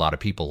triggered a lot of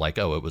people like,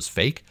 oh, it was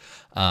fake.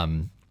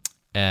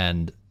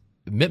 And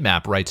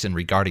Mitmap writes in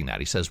regarding that.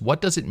 He says, what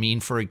does it mean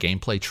for a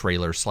gameplay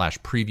trailer /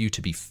 preview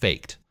to be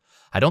faked?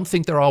 I don't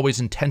think they're always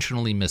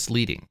intentionally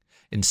misleading.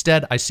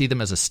 Instead, I see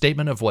them as a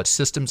statement of what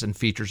systems and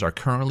features are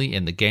currently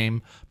in the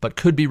game, but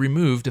could be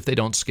removed if they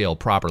don't scale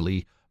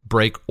properly,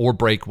 break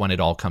when it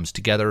all comes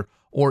together,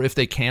 or if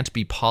they can't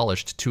be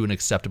polished to an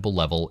acceptable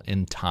level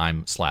in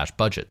time /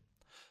 budget.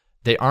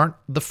 They aren't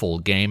the full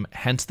game,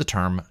 hence the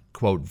term,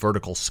 quote,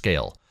 vertical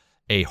scale.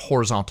 A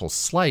horizontal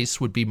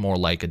slice would be more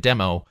like a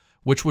demo,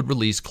 which would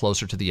release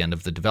closer to the end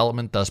of the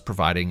development, thus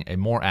providing a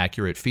more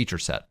accurate feature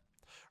set.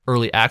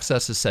 Early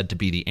access is said to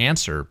be the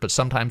answer, but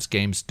sometimes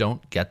games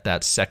don't get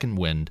that second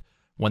wind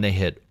when they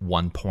hit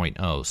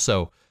 1.0.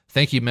 So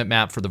thank you,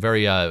 Mitmap, for the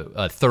very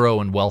thorough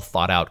and well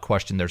thought out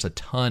question. There's a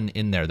ton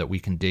in there that we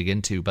can dig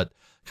into, but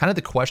kind of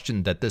the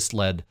question that this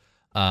led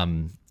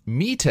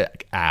me to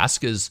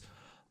ask is,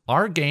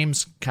 are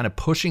games kind of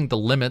pushing the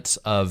limits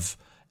of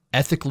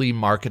ethically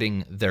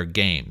marketing their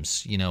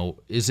games?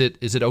 Is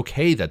it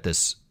okay that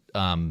this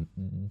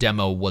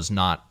demo was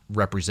not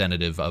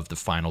representative of the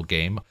final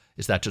game?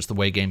 Is that just the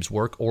way games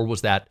work, or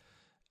was that,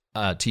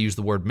 to use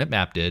the word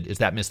Mitmap did, is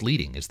that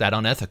misleading? Is that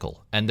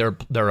unethical? And there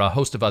are a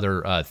host of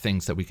other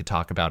things that we could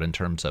talk about in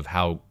terms of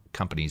how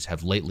companies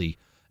have lately,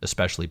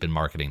 especially, been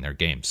marketing their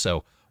games.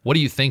 So, what do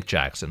you think,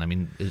 Jackson? I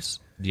mean, do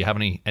you have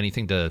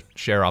anything to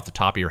share off the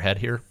top of your head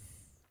here?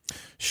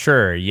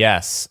 Sure,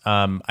 yes.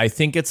 I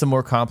think it's a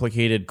more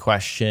complicated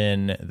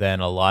question than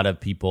a lot of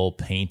people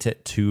paint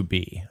it to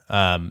be.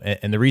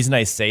 And the reason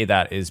I say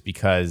that is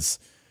because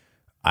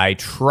I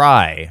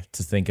try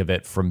to think of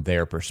it from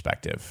their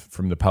perspective,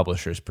 from the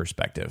publisher's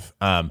perspective.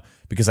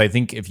 Because I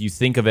think if you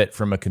think of it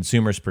from a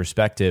consumer's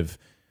perspective,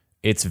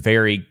 it's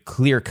very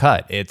clear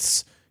cut.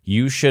 It's,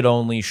 you should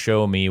only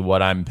show me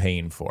what I'm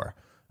paying for.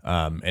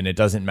 And it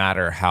doesn't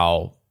matter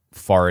how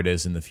far it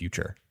is in the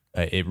future.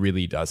 It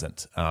really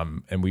doesn't.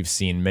 And we've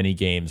seen many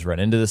games run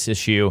into this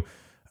issue.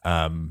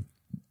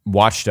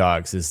 Watch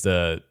Dogs is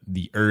the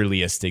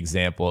earliest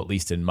example, at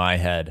least in my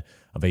head,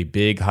 of a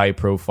big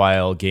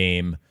high-profile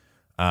game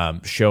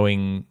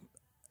showing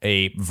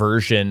a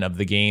version of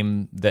the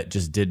game that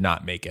just did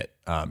not make it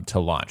to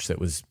launch, that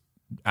was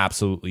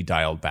absolutely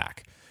dialed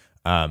back.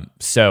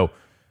 So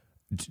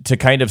to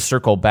kind of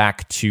circle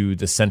back to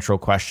the central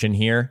question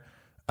here,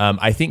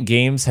 I think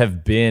games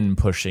have been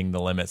pushing the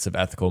limits of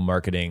ethical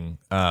marketing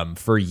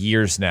for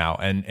years now,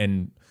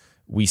 and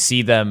we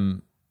see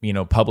them,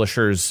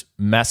 publishers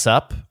mess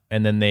up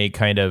and then they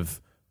kind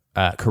of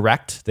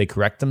correct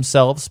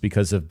themselves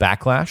because of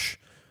backlash.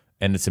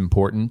 And it's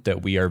important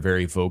that we are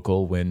very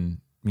vocal when,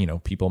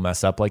 people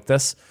mess up like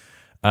this.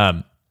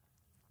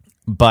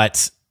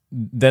 But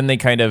then they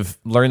kind of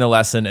learn the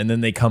lesson and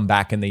then they come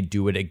back and they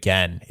do it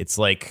again. It's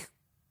like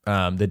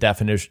the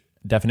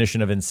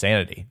definition of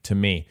insanity to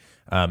me.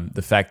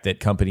 The fact that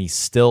companies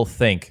still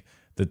think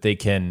that they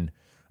can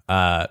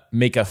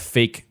make a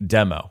fake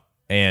demo.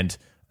 And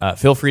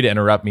feel free to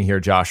interrupt me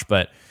here, Josh,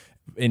 but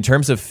in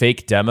terms of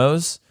fake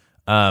demos,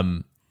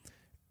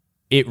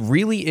 it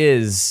really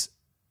is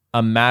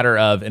a matter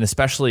of, and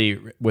especially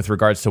with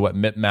regards to what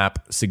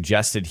MipMap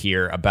suggested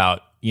here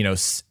about,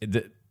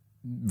 the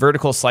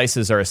vertical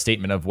slices are a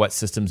statement of what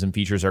systems and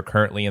features are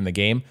currently in the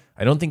game.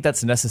 I don't think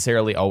that's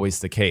necessarily always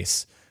the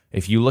case.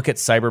 If you look at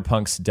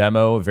Cyberpunk's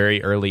demo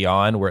very early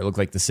on, where it looked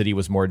like the city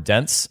was more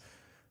dense,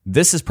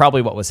 this is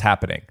probably what was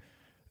happening.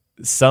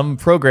 Some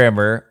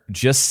programmer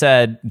just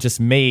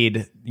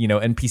made,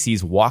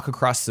 NPCs walk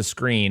across the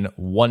screen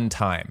one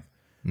time.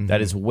 Mm-hmm.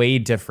 That is way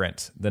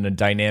different than a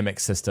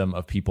dynamic system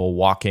of people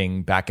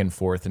walking back and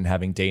forth and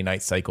having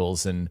day-night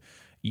cycles. And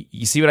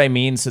you see what I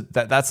mean? So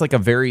that's like a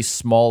very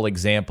small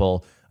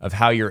example of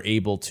how you're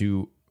able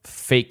to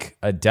fake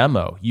a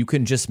demo. You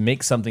can just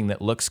make something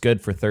that looks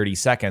good for 30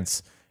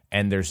 seconds,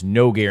 and there's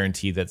no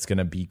guarantee that's going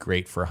to be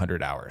great for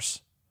 100 hours.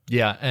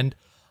 Yeah, and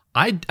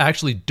I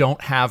actually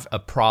don't have a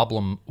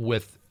problem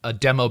with a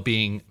demo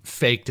being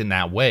faked in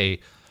that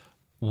way.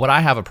 What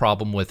I have a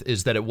problem with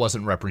is that it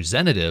wasn't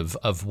representative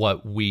of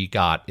what we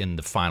got in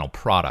the final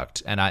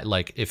product. And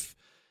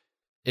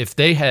if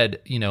they had,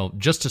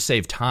 just to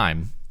save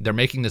time, they're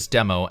making this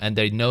demo and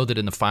they know that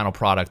in the final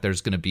product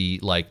there's going to be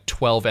like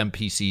 12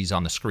 NPCs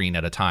on the screen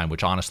at a time,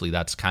 which honestly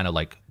that's kind of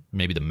like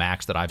maybe the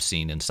max that I've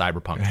seen in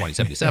Cyberpunk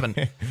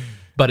 2077.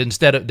 But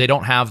instead they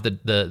don't have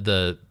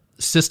the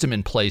system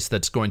in place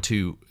that's going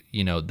to,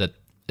 that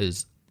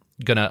is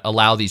going to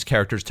allow these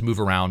characters to move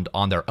around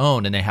on their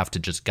own, and they have to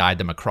just guide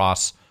them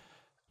across,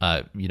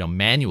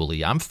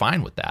 manually. I'm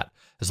fine with that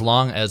as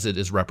long as it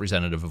is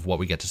representative of what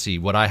we get to see.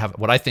 What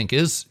I think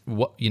is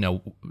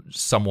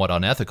somewhat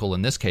unethical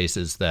in this case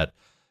is that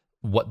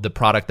what the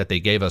product that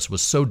they gave us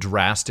was so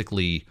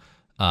drastically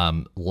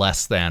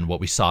less than what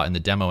we saw in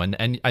the demo,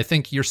 and I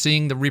think you're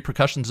seeing the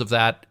repercussions of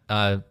that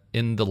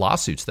in the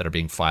lawsuits that are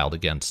being filed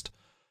against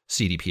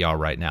CDPR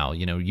right now.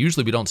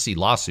 Usually we don't see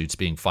lawsuits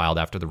being filed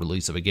after the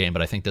release of a game,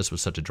 but I think this was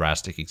such a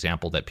drastic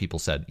example that people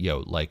said,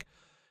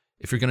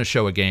 if you're going to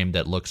show a game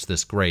that looks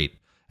this great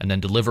and then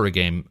deliver a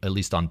game, at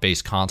least on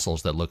base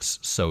consoles, that looks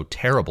so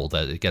terrible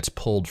that it gets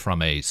pulled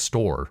from a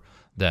store,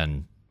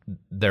 then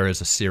there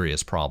is a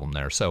serious problem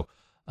there. So,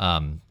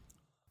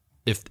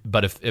 if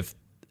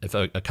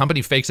a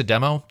company fakes a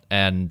demo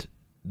and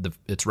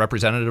it's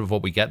representative of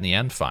what we get in the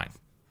end, fine.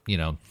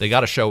 They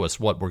got to show us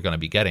what we're going to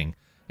be getting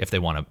if they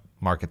want to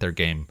market their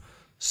game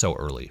so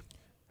early.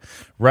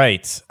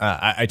 Right.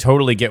 I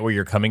totally get where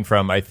you're coming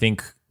from. I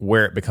think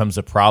where it becomes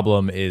a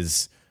problem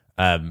is,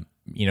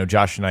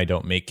 Josh and I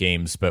don't make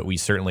games, but we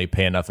certainly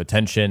pay enough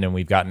attention, and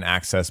we've gotten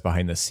access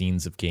behind the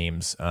scenes of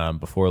games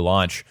before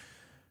launch.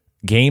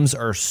 Games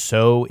are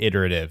so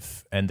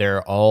iterative, and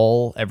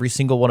every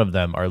single one of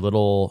them are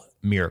little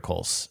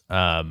miracles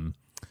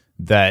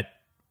that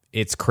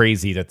it's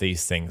crazy that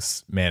these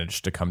things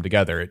manage to come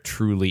together. It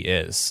truly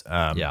is.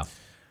 Yeah.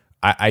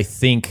 I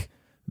think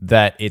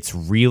that it's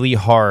really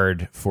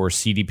hard for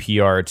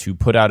CDPR to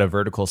put out a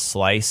vertical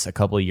slice a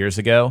couple of years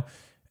ago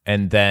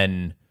and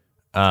then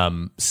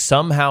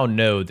somehow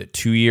know that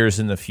 2 years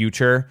in the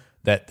future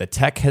that the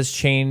tech has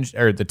changed,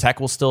 or the tech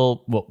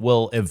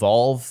will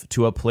evolve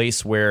to a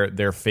place where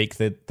their fake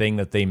thing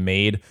that they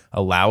made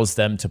allows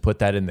them to put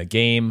that in the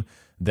game,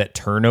 that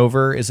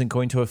turnover isn't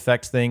going to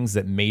affect things,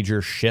 that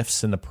major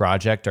shifts in the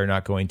project are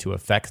not going to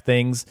affect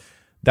things.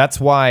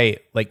 That's why,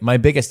 my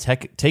biggest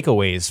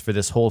takeaways for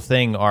this whole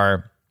thing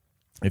are,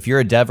 if you're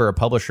a dev or a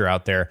publisher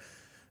out there,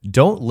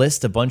 don't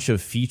list a bunch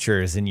of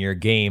features in your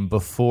game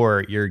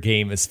before your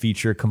game is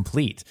feature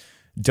complete.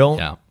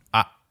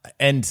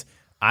 And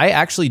I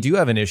actually do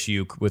have an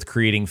issue with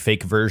creating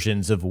fake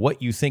versions of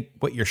what you're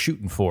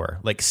shooting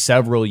for,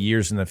 several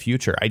years in the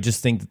future. I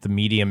just think that the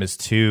medium is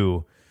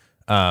too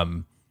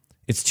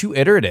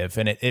iterative,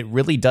 and it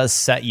really does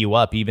set you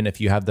up, even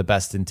if you have the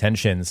best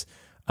intentions,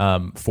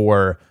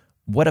 for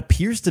what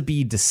appears to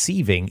be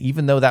deceiving,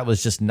 even though that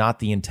was just not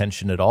the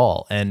intention at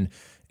all. And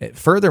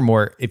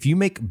Furthermore, if you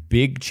make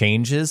big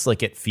changes,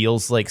 like it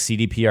feels like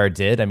CDPR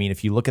did, I mean,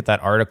 if you look at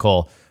that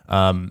article,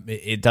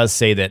 it does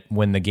say that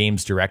when the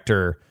game's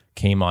director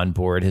came on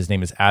board, his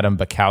name is Adam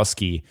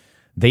Bukowski,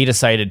 they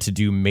decided to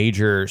do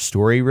major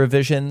story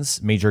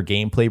revisions, major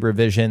gameplay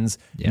revisions,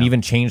 and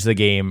even change the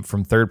game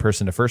from third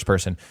person to first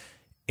person.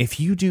 If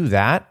you do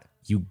that,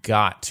 you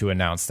got to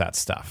announce that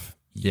stuff.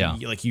 Yeah.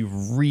 You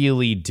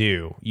really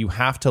do. You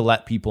have to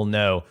let people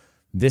know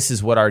this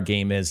is what our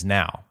game is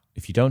now.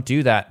 If you don't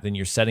do that, then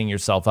you're setting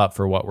yourself up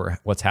for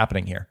what's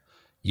happening here.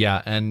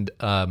 Yeah, and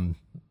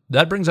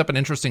that brings up an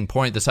interesting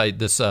point. This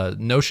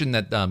notion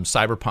that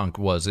Cyberpunk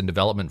was in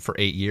development for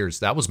 8 years.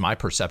 That was my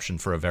perception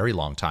for a very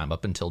long time,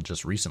 up until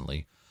just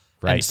recently.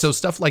 Right. And so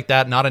stuff like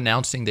that, not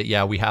announcing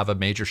that, we have a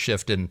major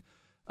shift in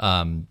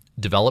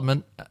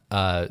development,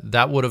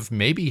 that would have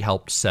maybe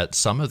helped set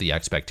some of the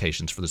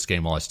expectations for this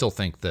game. While I still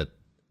think that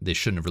they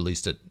shouldn't have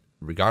released it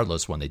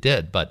regardless when they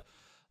did. But,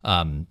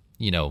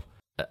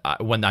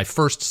 when I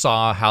first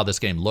saw how this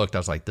game looked, I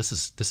was like, this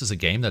is a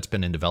game that's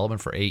been in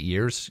development for 8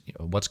 years.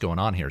 What's going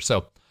on here?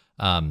 So,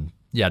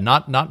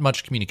 not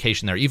much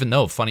communication there, even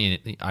though,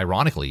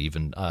 ironically,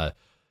 even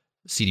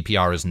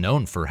CDPR is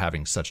known for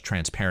having such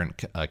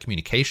transparent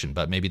communication,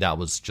 but maybe that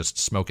was just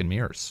smoke and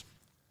mirrors.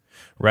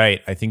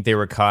 Right. I think they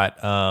were caught,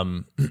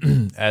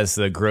 as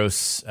the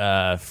gross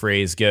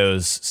phrase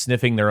goes,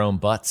 sniffing their own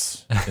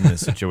butts in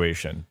this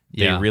situation.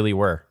 They really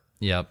were.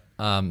 Yep.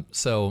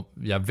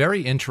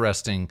 Very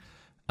interesting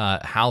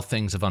how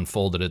things have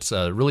unfolded. It's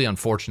really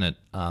unfortunate,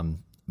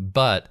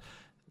 but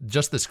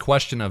just this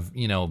question of,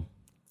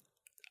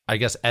 I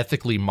guess,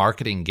 ethically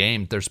marketing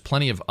game, there's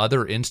plenty of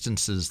other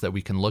instances that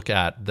we can look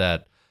at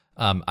that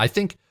I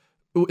think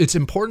it's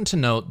important to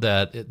note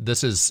that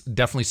this is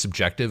definitely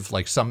subjective.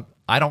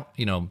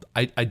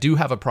 I do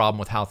have a problem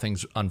with how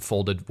things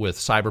unfolded with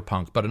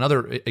Cyberpunk, but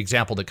another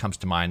example that comes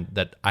to mind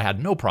that I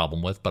had no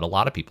problem with, but a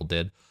lot of people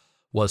did,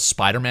 was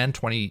Spider-Man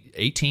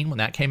 2018 when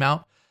that came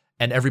out,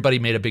 and everybody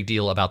made a big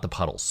deal about the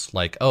puddles.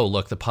 Like, oh,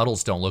 look, the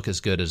puddles don't look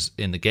as good as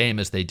in the game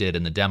as they did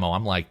in the demo.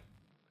 I'm like,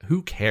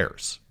 who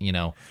cares?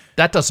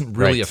 That doesn't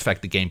really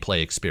affect the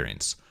gameplay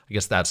experience. I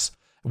guess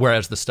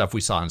whereas the stuff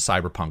we saw in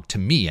Cyberpunk, to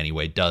me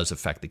anyway, does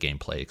affect the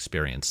gameplay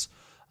experience.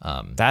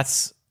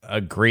 That's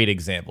a great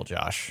example,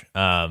 Josh.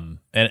 And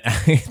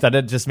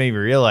that just made me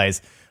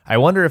realize, I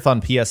wonder if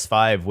on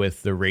PS5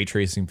 with the ray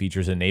tracing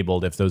features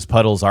enabled, if those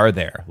puddles are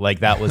there. Like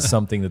that was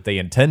something that they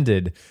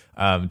intended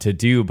to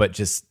do, but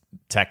just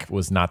tech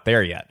was not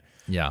there yet.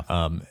 Yeah.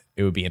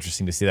 It would be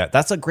interesting to see that.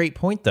 That's a great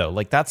point, though.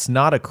 Like that's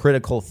not a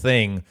critical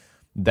thing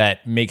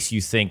that makes you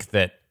think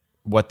that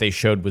what they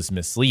showed was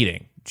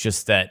misleading.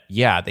 Just that,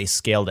 they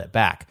scaled it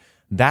back.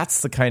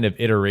 That's the kind of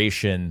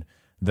iteration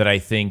that I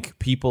think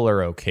people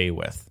are okay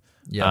with.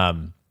 Yeah.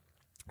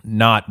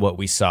 Not what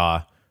we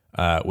saw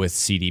with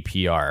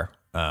CDPR.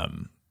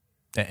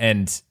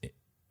 And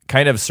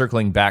kind of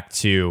circling back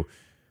to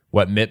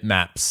what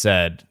Mipmap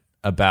said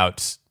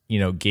about,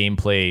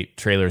 gameplay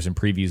trailers and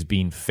previews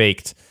being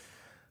faked,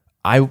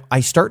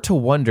 I start to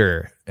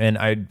wonder, and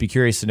I'd be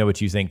curious to know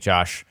what you think,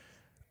 Josh.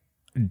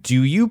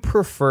 Do you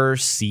prefer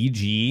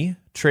CG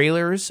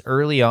trailers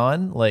early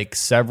on, like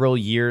several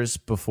years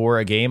before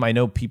a game? I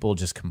know people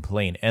just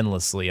complain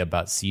endlessly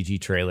about CG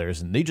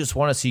trailers and they just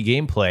want to see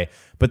gameplay.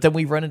 But then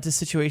we run into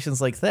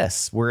situations like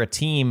this where a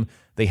team,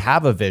 they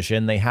have a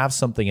vision, they have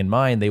something in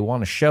mind, they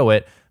want to show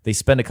it. They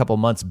spend a couple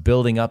months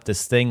building up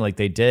this thing like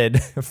they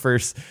did for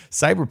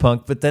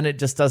Cyberpunk, but then it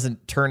just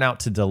doesn't turn out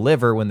to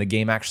deliver when the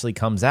game actually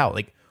comes out.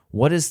 Like,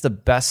 what is the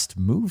best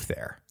move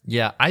there?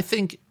 Yeah, I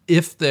think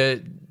if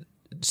the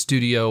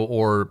studio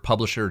or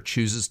publisher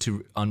chooses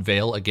to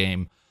unveil a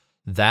game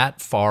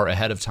that far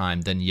ahead of time,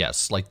 then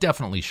yes, like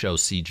definitely show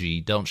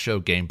CG. Don't show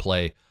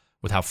gameplay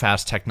with how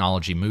fast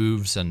technology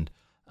moves and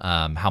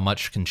how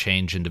much can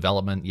change in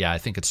development. Yeah, I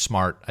think it's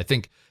smart. I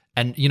think,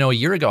 and a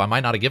year ago I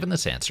might not have given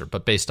this answer,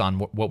 but based on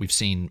what we've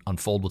seen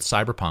unfold with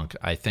Cyberpunk,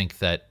 I think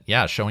that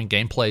showing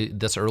gameplay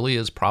this early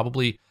is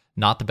probably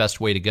not the best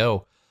way to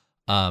go.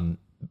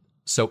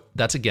 So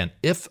that's, again,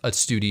 if a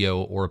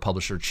studio or a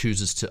publisher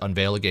chooses to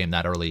unveil a game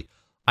that early.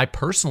 I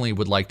personally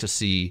would like to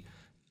see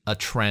a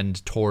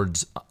trend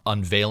towards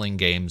unveiling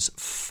games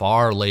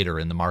far later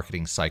in the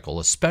marketing cycle,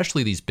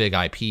 especially these big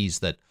IPs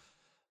that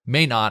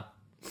may not,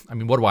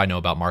 what do I know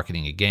about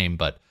marketing a game,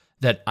 but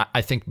that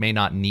I think may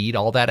not need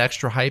all that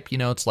extra hype.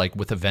 It's like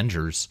with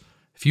Avengers.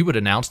 If you would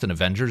announced an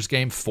Avengers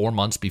game 4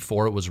 months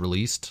before it was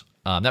released,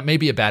 that may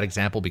be a bad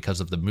example because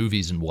of the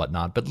movies and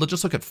whatnot, but let's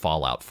just look at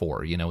Fallout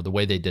 4, the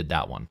way they did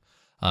that one.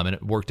 And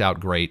it worked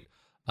out great.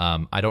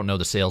 I don't know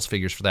the sales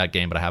figures for that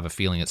game, but I have a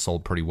feeling it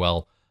sold pretty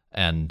well.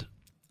 And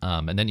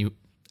then you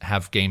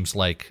have games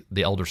like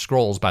The Elder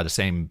Scrolls by the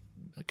same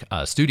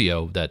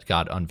studio that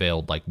got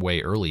unveiled like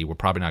way early. We're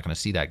probably not going to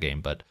see that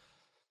game, but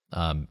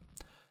I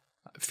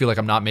feel like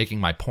I'm not making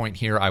my point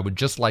here. I would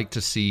just like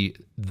to see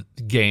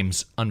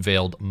games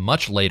unveiled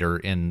much later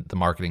in the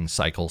marketing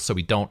cycle so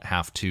we don't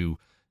have to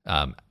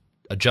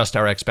adjust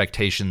our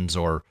expectations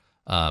or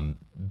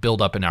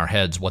build up in our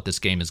heads what this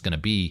game is going to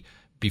be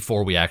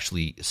before we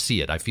actually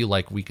see it. I feel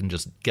like we can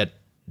just get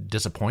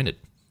disappointed.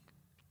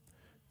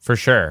 For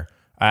sure.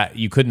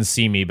 You couldn't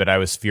see me, but I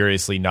was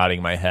furiously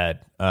nodding my head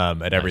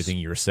at everything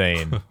you were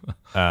saying.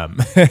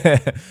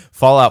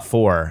 Fallout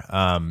 4,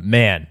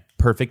 man,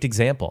 perfect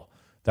example.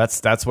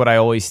 That's what I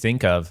always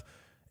think of.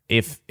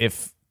 If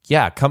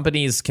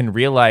companies can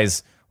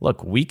realize,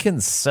 look, we can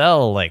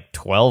sell like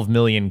 12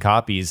 million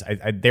copies.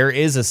 There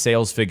is a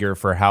sales figure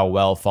for how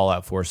well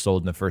Fallout 4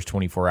 sold in the first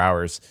 24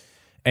 hours,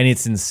 and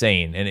it's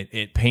insane. And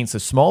it paints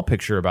a small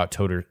picture about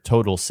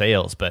total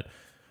sales, but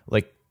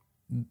like,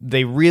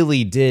 they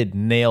really did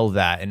nail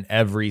that in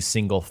every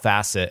single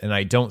facet. And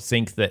I don't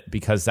think that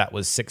because that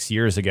was 6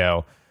 years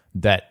ago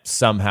that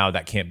somehow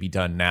that can't be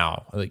done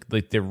now.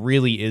 Like there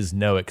really is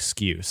no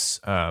excuse.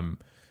 And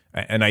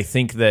I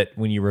think that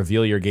when you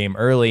reveal your game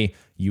early,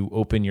 you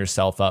open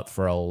yourself up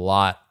for a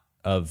lot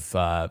of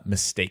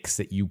mistakes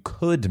that you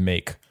could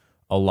make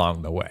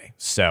along the way.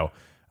 So,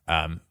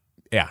 I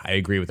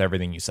agree with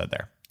everything you said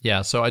there.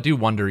 Yeah, so I do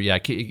wonder,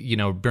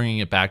 bringing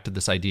it back to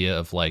this idea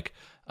of like,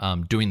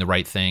 doing the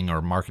right thing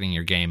or marketing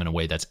your game in a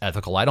way that's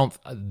ethical.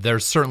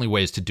 There's certainly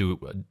ways to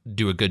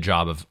do a good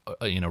job of,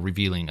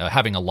 revealing,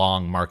 having a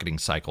long marketing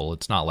cycle.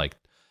 It's not like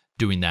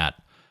doing that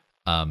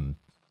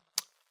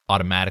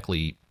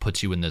automatically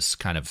puts you in this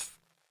kind of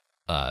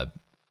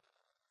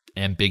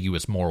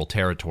ambiguous moral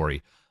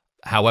territory.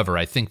 However,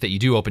 I think that you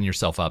do open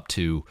yourself up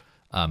to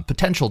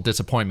potential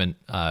disappointment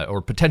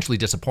or potentially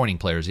disappointing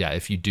players. Yeah,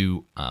 if you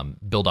do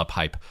build up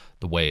hype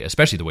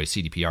especially the way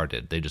CDPR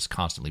did. They just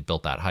constantly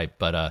built that hype.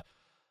 But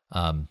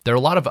there are a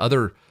lot of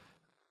other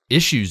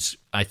issues,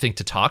 I think,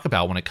 to talk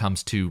about when it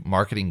comes to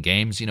marketing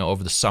games.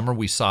 Over the summer,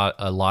 we saw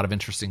a lot of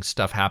interesting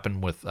stuff happen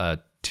with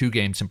two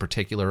games in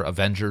particular,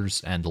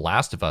 Avengers and The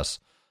Last of Us.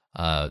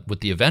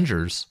 With the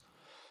Avengers,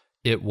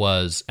 it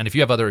was, and if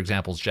you have other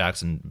examples,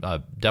 Jackson,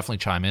 definitely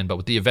chime in. But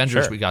with the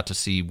Avengers, We got to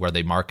see where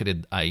they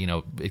marketed,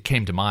 it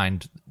came to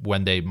mind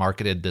when they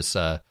marketed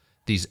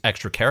these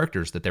extra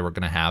characters that they were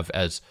going to have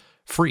as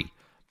free.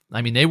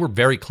 I mean, they were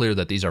very clear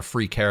that these are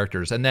free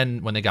characters. And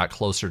then when they got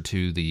closer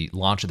to the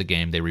launch of the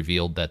game, they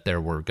revealed that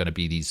there were going to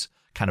be these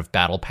kind of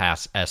Battle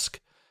Pass-esque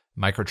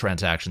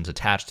microtransactions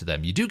attached to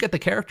them. You do get the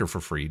character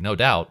for free, no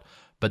doubt,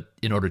 but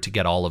in order to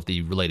get all of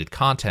the related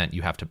content,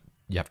 you have to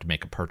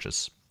make a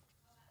purchase.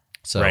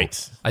 So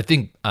right. I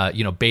think,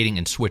 baiting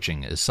and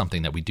switching is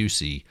something that we do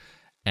see.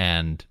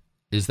 And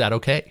is that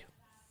okay?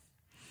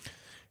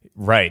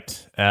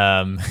 Right.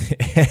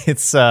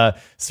 It's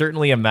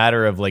certainly a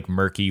matter of like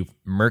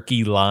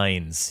murky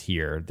lines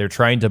here. They're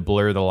trying to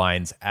blur the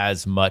lines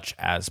as much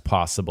as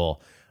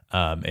possible.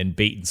 And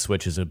bait and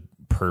switch is a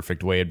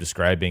perfect way of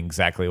describing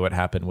exactly what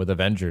happened with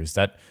Avengers.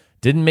 That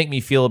didn't make me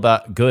feel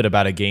good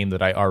about a game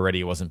that I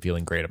already wasn't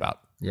feeling great about.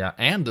 Yeah,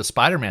 and the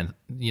Spider-Man,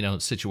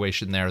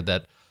 situation there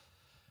that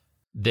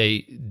they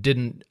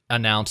didn't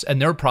announce, and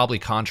there were probably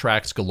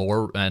contracts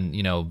galore and,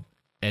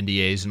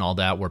 NDAs and all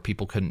that where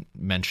people couldn't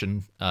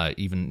mention,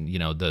 even,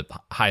 the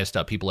highest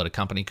up people at a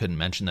company couldn't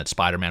mention that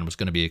Spider-Man was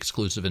going to be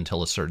exclusive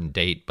until a certain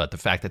date. But the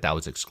fact that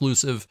was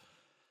exclusive,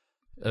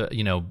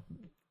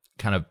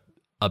 kind of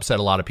upset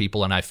a lot of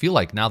people. And I feel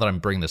like now that I'm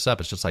bringing this up,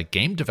 it's just like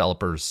game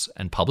developers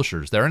and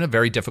publishers, they're in a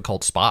very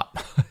difficult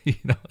spot.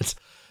 It's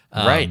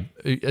right.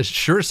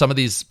 Sure, some of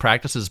these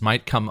practices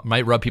might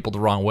rub people the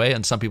wrong way,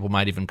 and some people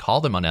might even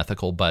call them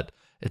unethical, but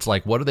it's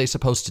like, what are they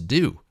supposed to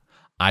do?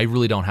 I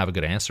really don't have a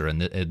good answer in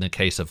the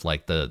case of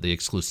like the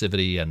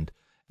exclusivity and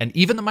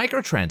even the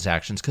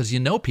microtransactions, because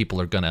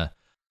people are going to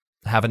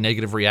have a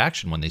negative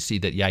reaction when they see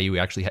that, you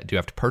actually do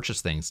have to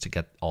purchase things to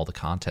get all the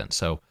content.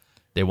 So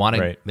they want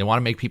to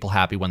make people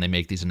happy when they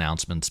make these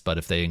announcements, but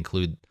if they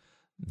include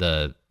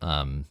the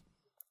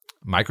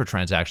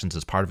microtransactions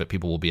as part of it,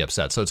 people will be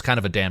upset. So it's kind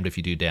of a damned if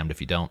you do, damned if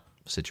you don't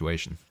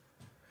situation.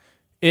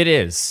 It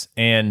is.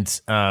 And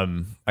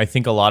I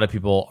think a lot of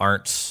people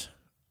aren't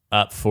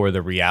up for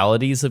the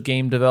realities of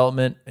game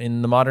development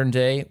in the modern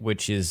day,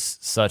 which is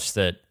such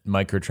that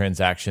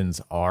microtransactions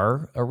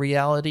are a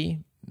reality,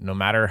 no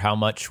matter how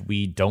much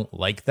we don't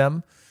like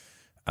them.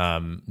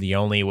 The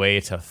only way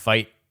to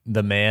fight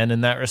the man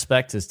in that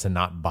respect is to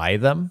not buy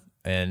them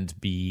and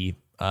be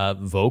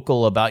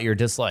vocal about your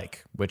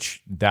dislike,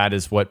 which that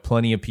is what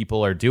plenty of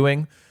people are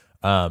doing.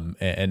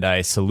 And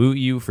I salute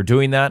you for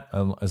doing that,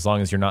 as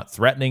long as you're not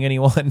threatening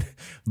anyone.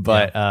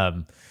 But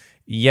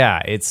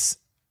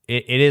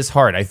it is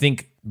hard, I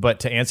think. But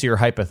to answer your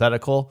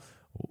hypothetical,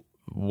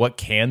 what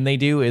can they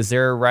do? Is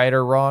there a right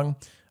or wrong?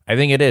 I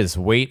think it is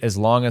wait as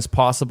long as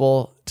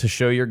possible to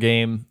show your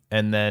game,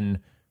 and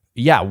then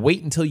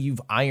wait until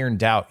you've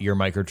ironed out your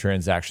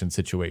microtransaction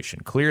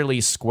situation.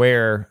 Clearly,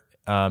 Square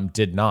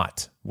did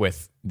not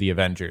with the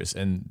Avengers,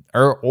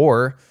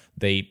 or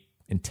they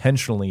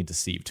intentionally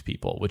deceived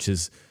people, which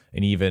is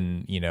an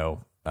even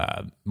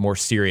more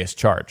serious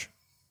charge.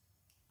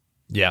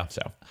 Yeah.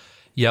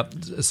 Yep.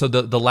 So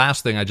the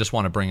last thing I just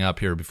want to bring up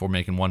here before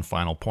making one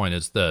final point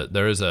is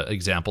there is an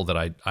example that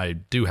I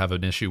do have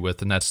an issue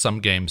with, and that's some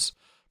games,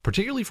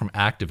 particularly from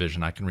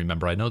Activision. I can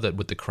remember. I know that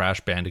with the Crash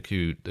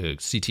Bandicoot,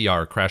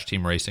 CTR, Crash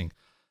Team Racing,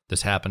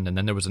 this happened. And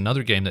then there was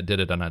another game that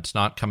did it, and it's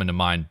not coming to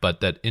mind,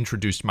 but that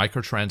introduced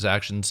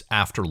microtransactions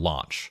after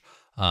launch.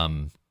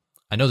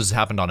 I know this has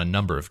happened on a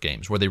number of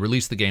games where they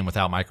release the game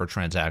without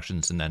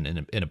microtransactions, and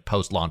then in a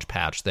post-launch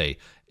patch, they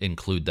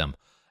include them.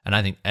 And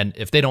I think, and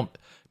if they don't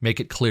make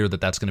it clear that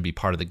that's going to be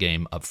part of the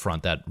game up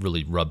front, that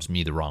really rubs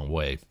me the wrong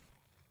way.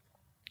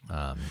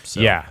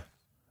 Yeah,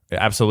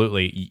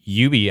 absolutely.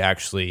 Ubi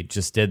actually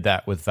just did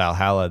that with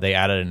Valhalla. They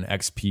added an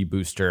XP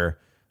booster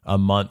a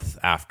month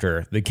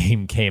after the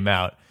game came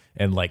out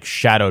and like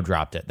shadow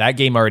dropped it. That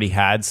game already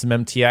had some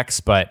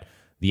MTX, but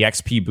the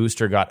XP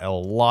booster got a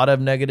lot of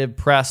negative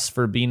press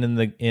for being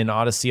in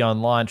Odyssey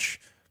on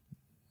launch.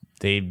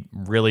 They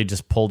really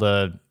just pulled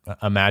a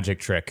magic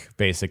trick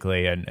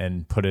basically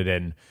and put it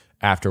in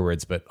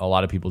afterwards, but a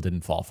lot of people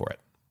didn't fall for it.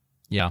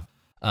 Yeah.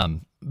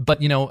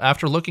 But,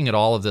 after looking at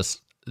all of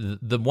this,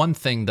 the one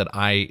thing that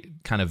I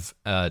kind of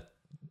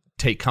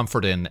take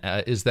comfort in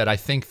is that I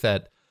think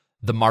that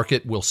the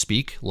market will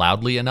speak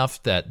loudly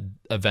enough that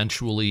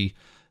eventually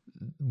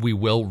we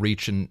will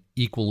reach an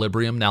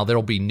equilibrium. Now,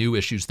 there'll be new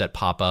issues that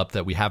pop up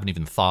that we haven't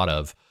even thought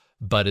of.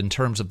 But in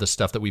terms of the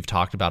stuff that we've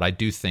talked about, I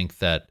do think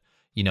that,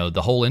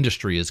 the whole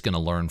industry is going to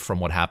learn from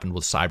what happened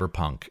with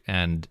Cyberpunk,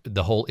 and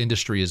the whole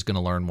industry is going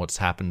to learn what's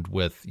happened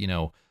with,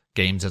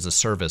 games as a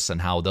service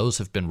and how those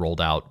have been rolled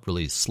out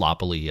really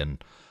sloppily.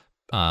 And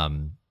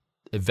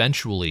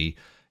eventually,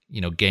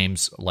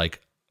 games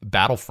like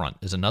Battlefront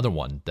is another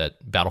one,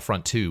 that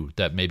Battlefront 2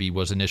 that maybe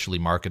was initially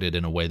marketed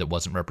in a way that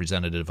wasn't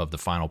representative of the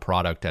final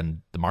product,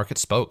 and the market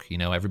spoke.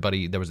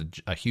 Everybody, there was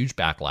a huge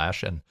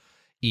backlash, and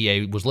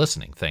EA was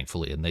listening,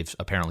 thankfully, and they've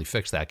apparently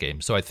fixed that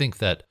game. So I think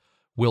that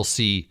we'll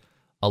see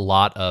a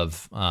lot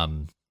of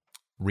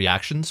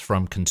reactions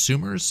from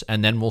consumers,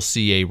 and then we'll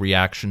see a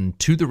reaction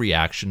to the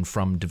reaction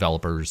from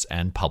developers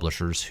and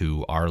publishers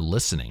who are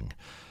listening.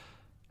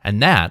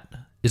 And that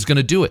is going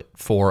to do it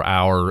for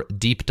our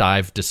deep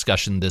dive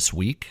discussion this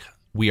week.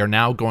 We are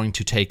now going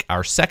to take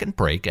our second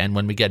break, and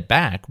when we get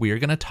back, we are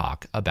going to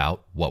talk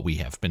about what we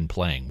have been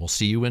playing. We'll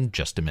see you in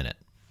just a minute.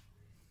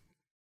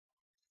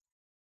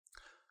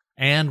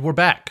 And we're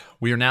back.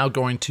 We are now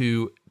going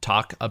to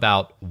talk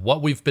about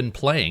what we've been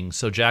playing.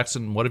 So,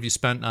 Jackson, what have you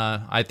spent?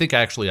 I think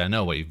actually I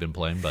know what you've been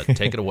playing, but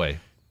take it away.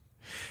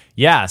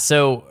 Yeah,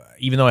 so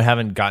even though I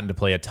haven't gotten to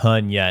play a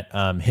ton yet,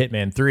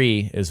 Hitman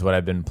 3 is what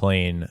I've been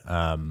playing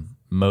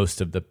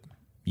most of the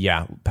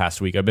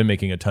past week. I've been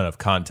making a ton of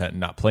content and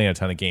not playing a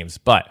ton of games.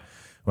 But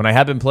when I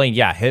have been playing,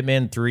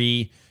 Hitman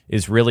 3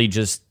 is really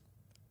just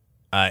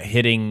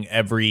hitting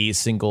every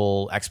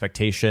single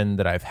expectation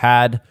that I've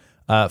had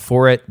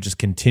for it, just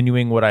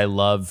continuing what I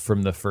love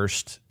from the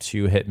first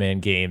two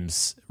Hitman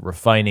games,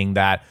 refining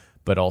that,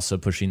 but also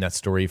pushing that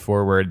story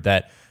forward.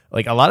 That,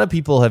 like, a lot of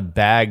people have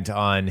bagged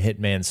on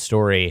Hitman's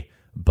story,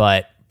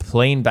 but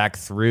playing back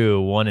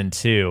through 1 and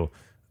 2,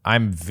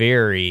 I'm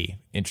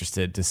very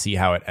interested to see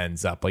how it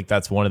ends up. Like,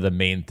 that's one of the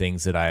main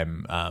things that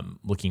I'm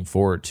looking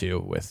forward to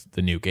with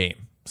the new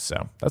game.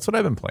 So that's what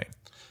I've been playing.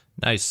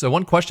 Nice. So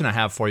one question I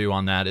have for you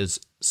on that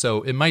is,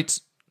 so it might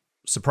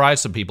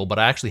surprise some people, but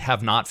I actually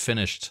have not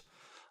finished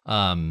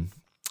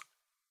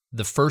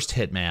the first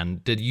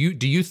Hitman. Do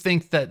you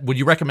think that, would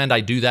you recommend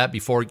I do that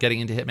before getting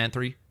into Hitman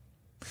 3?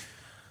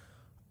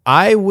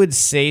 I would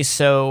say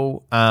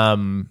so,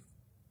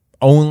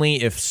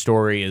 only if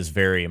story is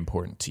very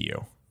important to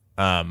you.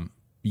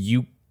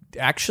 You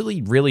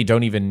actually really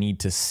don't even need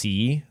to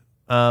see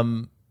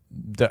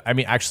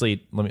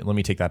actually, let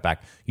me take that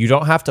back. You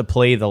don't have to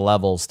play the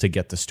levels to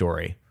get the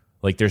story.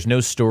 Like, there's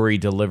no story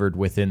delivered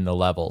within the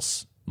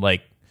levels.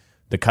 Like,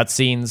 the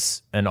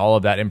cutscenes and all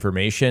of that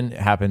information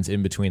happens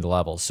in between the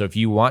levels. So if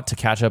you want to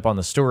catch up on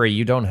the story,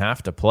 you don't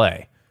have to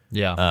play.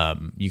 Yeah.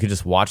 You can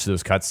just watch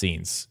those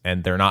cutscenes,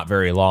 and they're not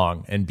very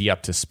long, and be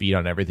up to speed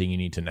on everything you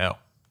need to know.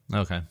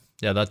 Okay.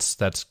 Yeah,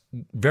 that's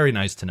very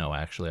nice to know,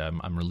 actually.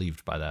 I'm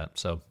relieved by that.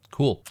 So,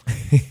 cool.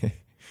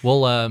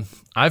 Well,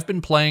 I've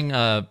been playing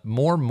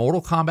more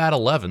Mortal Kombat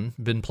 11.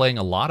 Been playing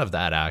a lot of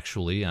that,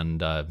 actually,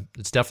 and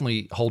it's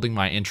definitely holding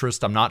my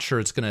interest. I'm not sure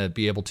it's going to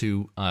be able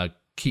to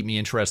keep me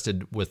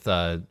interested with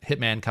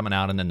Hitman coming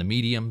out and then the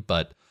Medium,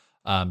 but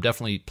I'm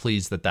definitely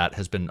pleased that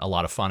has been a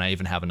lot of fun. I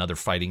even have another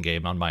fighting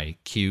game on my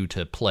queue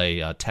to play,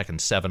 Tekken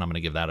 7. I'm going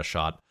to give that a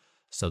shot.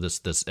 So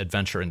this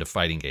adventure into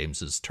fighting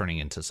games is turning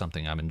into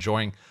something I'm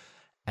enjoying.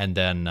 And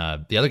then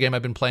the other game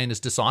I've been playing is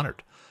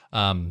Dishonored.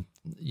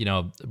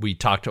 We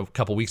talked a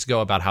couple weeks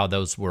ago about how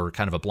those were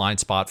kind of a blind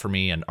spot for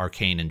me, and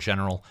Arcane in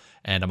general.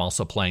 And I'm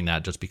also playing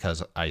that just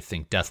because I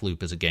think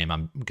Deathloop is a game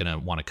I'm going to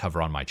want to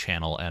cover on my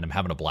channel, and I'm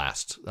having a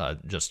blast.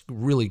 Just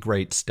really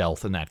great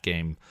stealth in that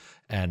game,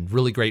 and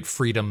really great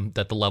freedom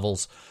that the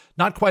levels,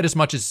 not quite as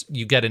much as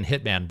you get in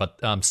Hitman,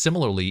 but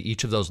similarly,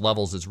 each of those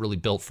levels is really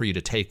built for you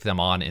to take them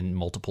on in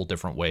multiple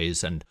different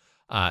ways. And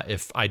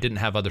if I didn't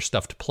have other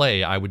stuff to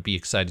play, I would be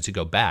excited to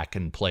go back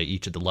and play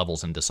each of the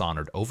levels in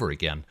Dishonored over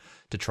again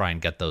to try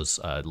and get those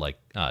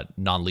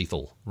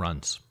non-lethal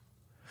runs.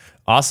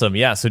 Awesome.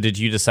 Yeah. So did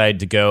you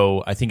decide to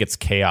go, I think it's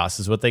chaos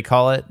is what they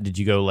call it. Did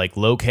you go like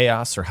low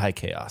chaos or high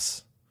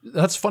chaos?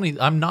 That's funny.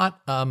 I'm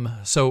not.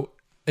 So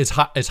Is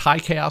high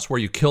chaos where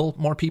you kill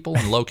more people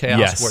and low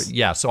chaos?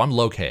 Yes. So I'm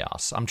low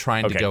chaos. I'm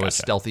trying to go as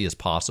stealthy as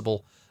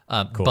possible.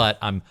 Cool. But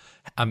I'm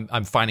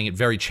finding it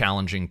very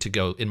challenging to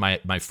go in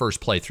my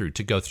first playthrough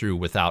to go through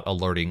without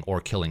alerting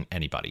or killing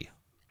anybody.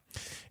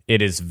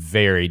 It is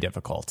very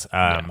difficult.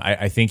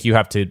 I think you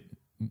have to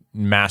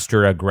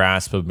master a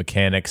grasp of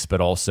mechanics,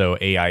 but also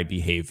AI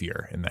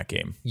behavior in that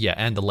game. Yeah,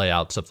 and the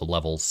layouts of the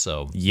levels.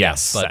 So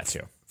yes, but that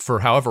too. For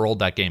however old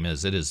that game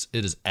is, it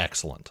is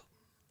excellent.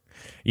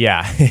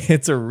 Yeah,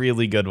 it's a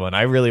really good one.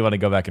 I really want to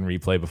go back and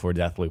replay before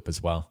Deathloop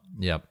as well.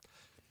 Yep.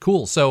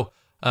 Cool. So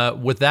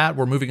with that,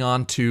 we're moving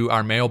on to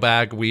our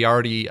mailbag. We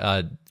already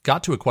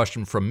got to a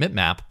question from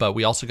Mitmap, but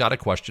we also got a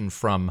question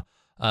from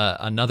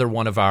another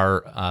one of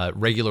our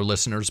regular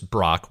listeners,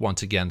 Brock,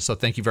 once again. So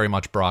thank you very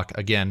much, Brock.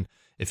 Again,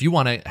 if you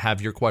want to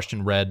have your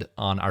question read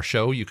on our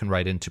show, you can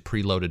write into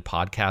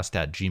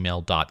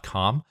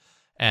preloadedpodcast@gmail.com.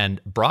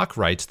 And Brock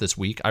writes this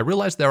week, I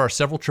realize there are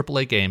several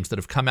AAA games that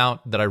have come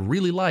out that I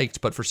really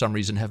liked, but for some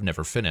reason have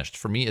never finished.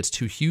 For me, it's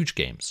two huge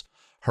games,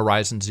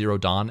 Horizon Zero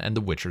Dawn and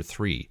The Witcher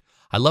 3.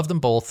 I love them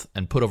both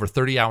and put over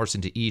 30 hours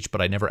into each,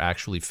 but I never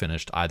actually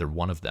finished either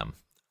one of them.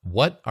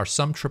 What are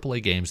some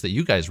AAA games that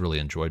you guys really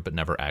enjoyed but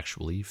never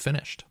actually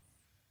finished?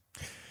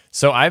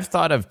 So I've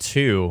thought of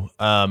two.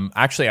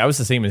 Actually, I was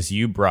the same as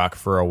you, Brock,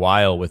 for a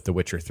while with The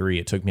Witcher 3.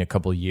 It took me a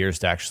couple years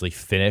to actually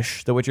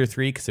finish The Witcher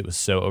 3 because it was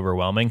so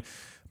overwhelming.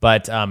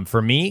 But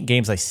for me,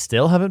 games I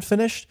still haven't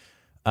finished,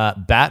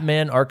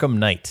 Batman Arkham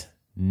Knight.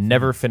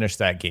 Never finished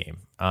that game.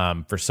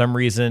 For some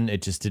reason,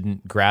 it just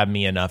didn't grab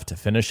me enough to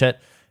finish it.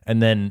 And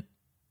then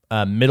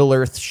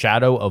Middle-earth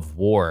Shadow of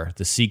War,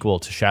 the sequel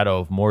to Shadow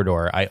of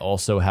Mordor, I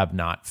also have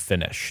not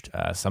finished.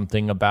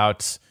 Something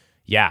about,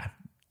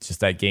 just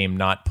that game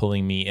not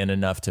pulling me in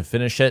enough to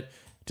finish it.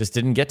 Just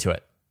didn't get to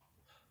it.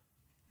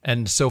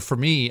 And so for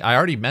me, I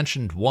already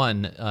mentioned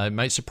one. It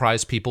might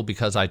surprise people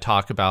because I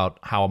talk about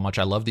how much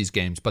I love these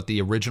games, but the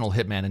original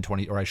Hitman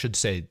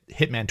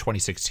Hitman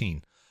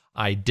 2016,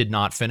 I did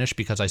not finish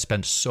because I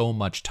spent so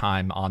much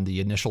time on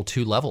the initial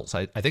two levels.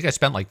 I think I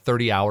spent like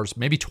 30 hours,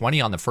 maybe 20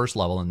 on the first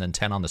level and then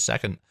 10 on the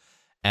second.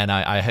 And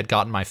I had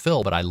gotten my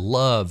fill, but I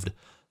loved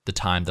the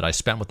time that I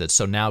spent with it.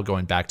 So now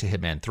going back to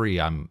Hitman 3,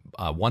 I'm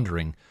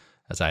wondering,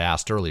 as I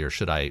asked earlier,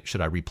 should I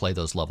replay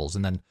those levels?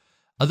 And then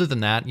other than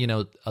that,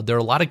 there are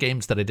a lot of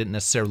games that I didn't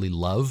necessarily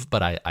love,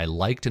 but I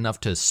liked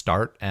enough to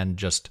start, and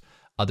just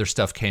other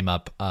stuff came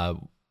up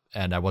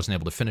and I wasn't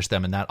able to finish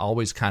them. And that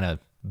always kind of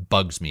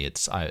bugs me.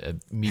 It's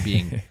me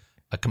being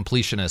a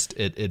completionist.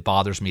 It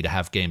bothers me to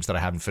have games that I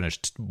haven't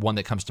finished. One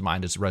that comes to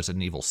mind is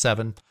Resident Evil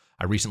 7.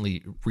 I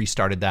recently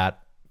restarted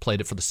that,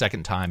 played it for the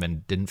second time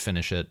and didn't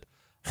finish it.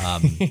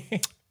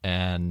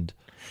 And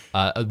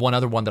one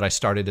other one that I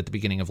started at the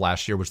beginning of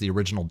last year was the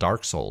original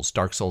Dark Souls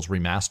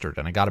Remastered.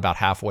 And I got about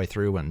halfway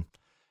through and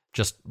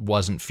just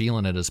wasn't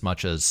feeling it as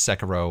much as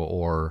Sekiro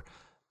or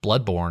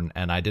Bloodborne,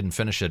 and I didn't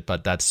finish it.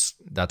 But that's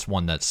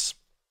one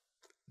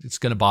it's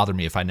going to bother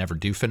me if I never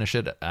do finish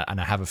it,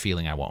 and I have a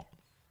feeling I won't.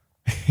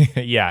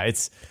 Yeah,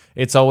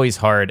 it's always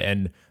hard.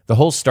 And the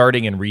whole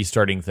starting and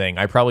restarting thing,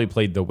 I probably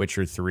played The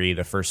Witcher 3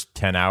 the first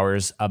 10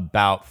 hours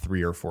about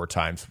 3 or 4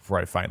 times before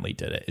I finally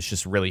did it. It's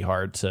just really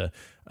hard to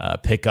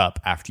pick up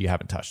after you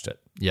haven't touched it.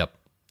 Yep.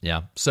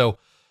 Yeah. So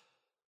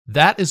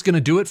that is going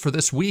to do it for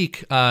this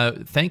week.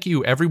 Thank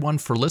you, everyone,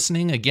 for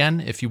listening.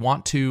 Again, if you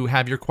want to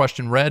have your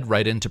question read,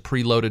 write into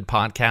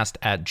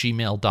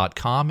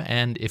preloadedpodcast@gmail.com.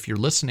 And if you're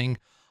listening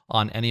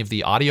on any of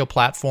the audio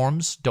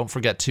platforms, don't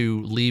forget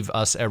to leave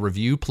us a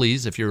review,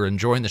 please. If you're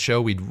enjoying the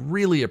show, we'd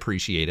really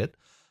appreciate it.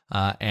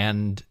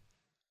 And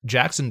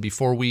Jackson,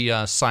 before we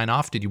sign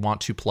off, did you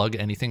want to plug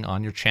anything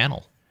on your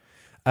channel?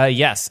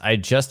 Yes, I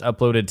just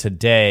uploaded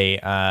today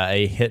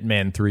a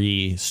Hitman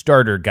 3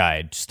 starter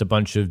guide, just a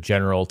bunch of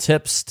general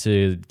tips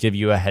to give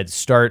you a head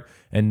start.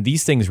 And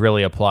these things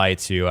really apply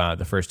to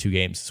the first 2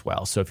 games as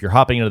well. So if you're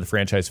hopping into the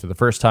franchise for the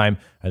first time,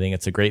 I think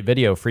it's a great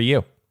video for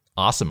you.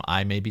 Awesome.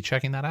 I may be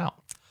checking that out.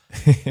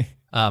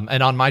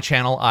 And on my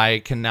channel, I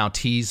can now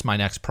tease my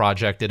next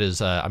project. It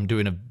is I'm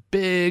doing a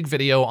big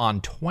video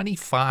on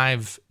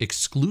 25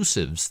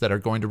 exclusives that are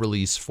going to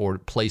release for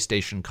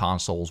PlayStation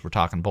consoles. We're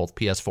talking both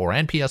PS4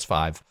 and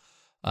PS5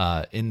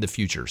 in the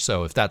future.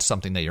 So if that's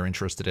something that you're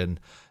interested in,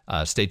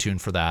 stay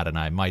tuned for that. And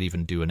I might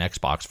even do an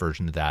Xbox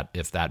version of that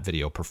if that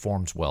video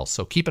performs well.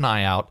 So keep an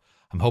eye out.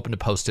 I'm hoping to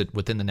post it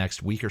within the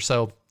next week or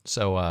so.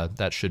 So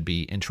that should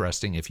be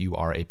interesting if you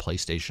are a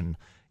PlayStation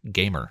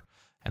gamer.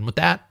 And with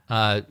that,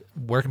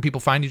 where can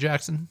people find you,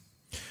 Jackson?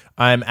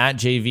 I'm at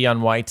JV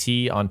on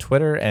YT on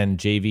Twitter and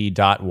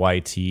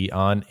JV.YT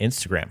on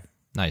Instagram.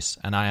 Nice.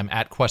 And I am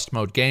at Quest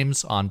Mode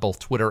Games on both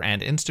Twitter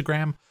and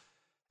Instagram.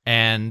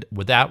 And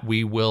with that,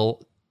 we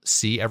will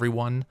see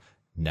everyone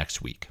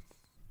next week.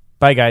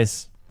 Bye,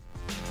 guys.